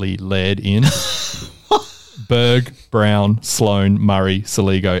 Haitley, Laird in. Berg, Brown, Sloane, Murray,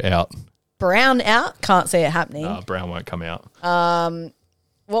 Saligo out. Brown out? Can't see it happening. Brown won't come out.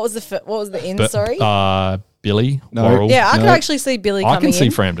 What was the in? Sorry. Billy, no. Worrell. Yeah, I could actually see Billy coming in. I can see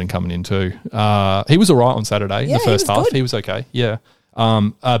Frampton coming in too. He was all right on Saturday in the first half. Good. He was okay. Yeah.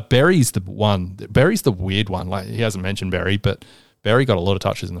 Berry's the one. Berry's the weird one. Like, he hasn't mentioned Berry, but Berry got a lot of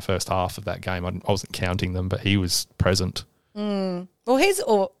touches in the first half of that game. I wasn't counting them, but he was present. Well, he's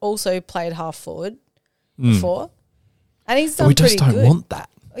also played half forward before, and he's done pretty good. We just don't want that.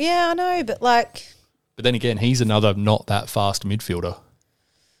 Yeah, I know, but like... But then again, he's another not that fast midfielder.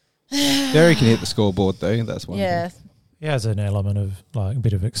 Berry can hit the scoreboard though. That's one. Yeah, thing. He has an element of like a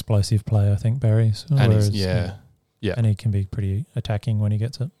bit of explosive play, I think, Berry. And and he can be pretty attacking when he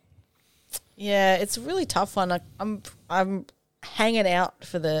gets it. Yeah, it's a really tough one. I'm hanging out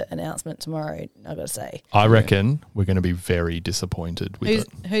for the announcement tomorrow, I've got to say. I reckon we're going to be very disappointed with it.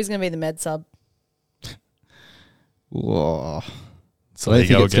 Who's going to be the med sub? Whoa.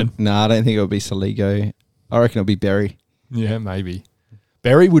 Saligo again? No, I don't think it'll be Saligo. I reckon it'll be Berry. Yeah, maybe.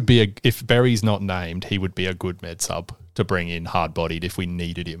 Berry would be if Berry's not named, he would be a good med sub to bring in hard-bodied if we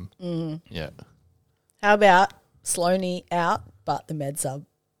needed him. Mm-hmm. Yeah. How about Sloaney out, but the med sub?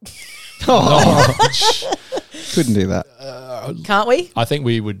 Couldn't do that. Can't we? I think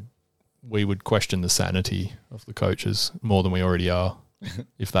we would question the sanity of the coaches more than we already are.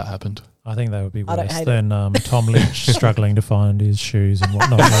 if that happened. I think that would be I don't worse hate than Tom Lynch struggling to find his shoes and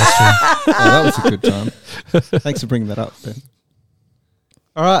whatnot last year. Oh, that was a good time. Thanks for bringing that up, Ben.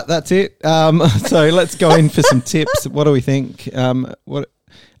 All right, that's it. So let's go in for some tips. What do we think? What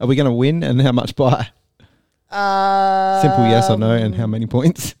are we going to win, and how much by? Simple yes or no, and how many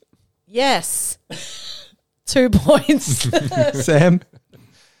points? Yes. 2 points. Sam?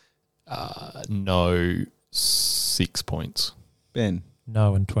 No, 6 points. Ben?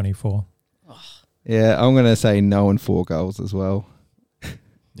 No and 24. Yeah, I'm going to say no and 4 goals as well.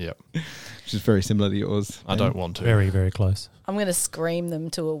 Yep. Which is very similar to yours. I don't want to. Very, very close. I'm going to scream them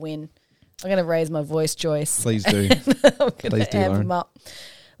to a win. I'm going to raise my voice, Joyce. Please do. I'm going Please to do, amp Lauren. them up.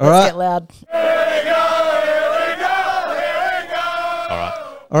 All Let's right. get loud.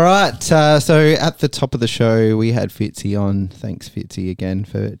 All right. So at the top of the show, we had Fitzy on. Thanks, Fitzy, again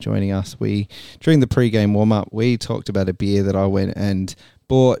for joining us. During the pre-game warm-up, we talked about a beer that I went and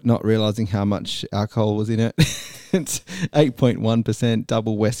bought, not realising how much alcohol was in it. It's 8.1%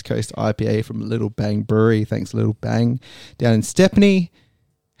 double West Coast IPA from Little Bang Brewery. Thanks, Little Bang, down in Stepney.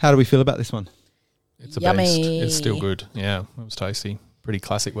 How do we feel about this one? It's a Yummy. beast. It's still good. Yeah, it was tasty. Pretty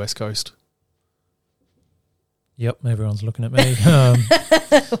classic West Coast. Yep, everyone's looking at me.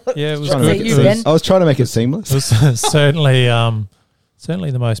 Yeah, it was What's good. it, you, Ben? I was trying to make it seamless. It was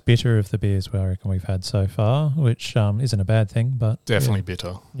certainly the most bitter of the beers I reckon we've had so far, which isn't a bad thing, but Definitely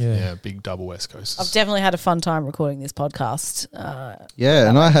bitter. Yeah. Big double West Coast. I've definitely had a fun time recording this podcast. Yeah,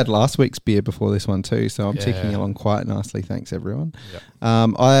 and I had last week's beer before this one too, so I'm Yeah. ticking along quite nicely. Thanks, everyone. Yep.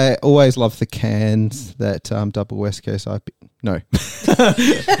 I always love the cans that double West Coast IP. No,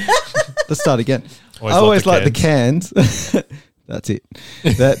 let's start again. I always like the cans. That's it.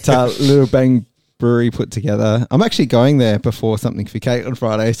 That Little Bang Brewery put together. I'm actually going there before something for Kate on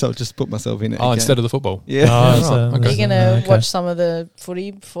Friday, so I'll just put myself in it. Oh, again. instead of the football? Yeah. Oh, Are you going to watch some of the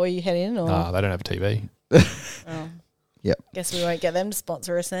footy before you head in? Or? Nah, they don't have a TV. Oh. Yep. Guess we won't get them to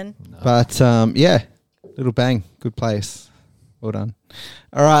sponsor us then. No. But yeah, Little Bang, good place. Well done.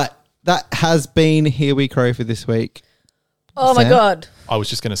 All right, that has been Here We Crow for this week. Oh my Sam? God. I was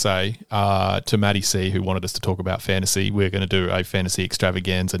just going to say to Maddie C, who wanted us to talk about fantasy, we're going to do a fantasy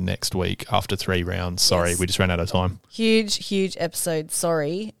extravaganza next week after 3 rounds. Sorry, Yes. we just ran out of time. Huge episode.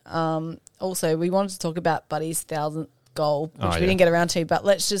 Sorry. Also, we wanted to talk about Buddy's 1,000th goal, which we didn't get around to, but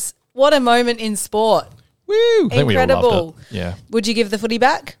let's just, what a moment in sport. Woo! I think we all Incredible. loved it. Yeah. Would you give the footy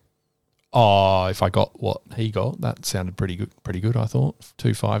back? Oh, if I got what he got, that sounded pretty good, I thought. 2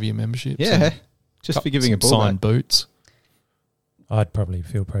 5-year memberships. Yeah, and just for giving a ball signed back. boots. I'd probably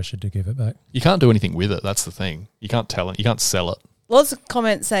feel pressured to give it back. You can't do anything with it. That's the thing. You can't tell it. You can't sell it. Lots of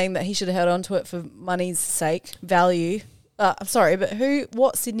comments saying that he should have held on to it for money's sake, value. I'm sorry, but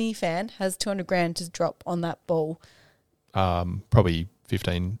what Sydney fan has 200 grand to drop on that ball? Probably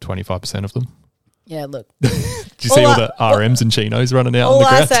 15-25% of them. Yeah, look. Did you see all the RMs and chinos running out on All the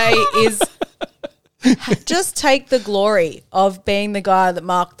I ground? say is just take the glory of being the guy that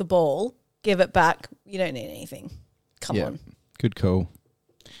marked the ball, give it back. You don't need anything. Come on. Good call.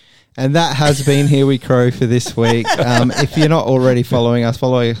 And that has been Here We Crow for this week. If you're not already following us,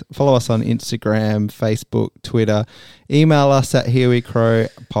 follow us on Instagram, Facebook, Twitter. Email us at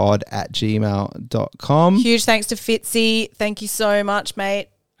herewecrowpod@gmail.com. Huge thanks to Fitzy. Thank you so much, mate.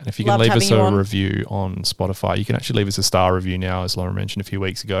 And if you can leave us a review on Spotify, you can actually leave us a star review now, as Lauren mentioned a few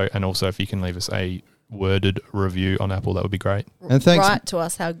weeks ago. And also, if you can leave us a worded review on Apple, that would be great. And thanks, Write to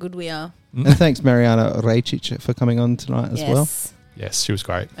us how good we are. And thanks, Marijana Rajcic, for coming on tonight as well. Yes, she was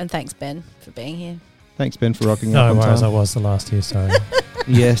great. And thanks, Ben, for being here. Thanks, Ben, for rocking No up on worries, time. I was the last year, sorry.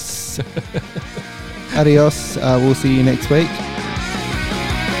 Yes. Adios. We'll see you next week.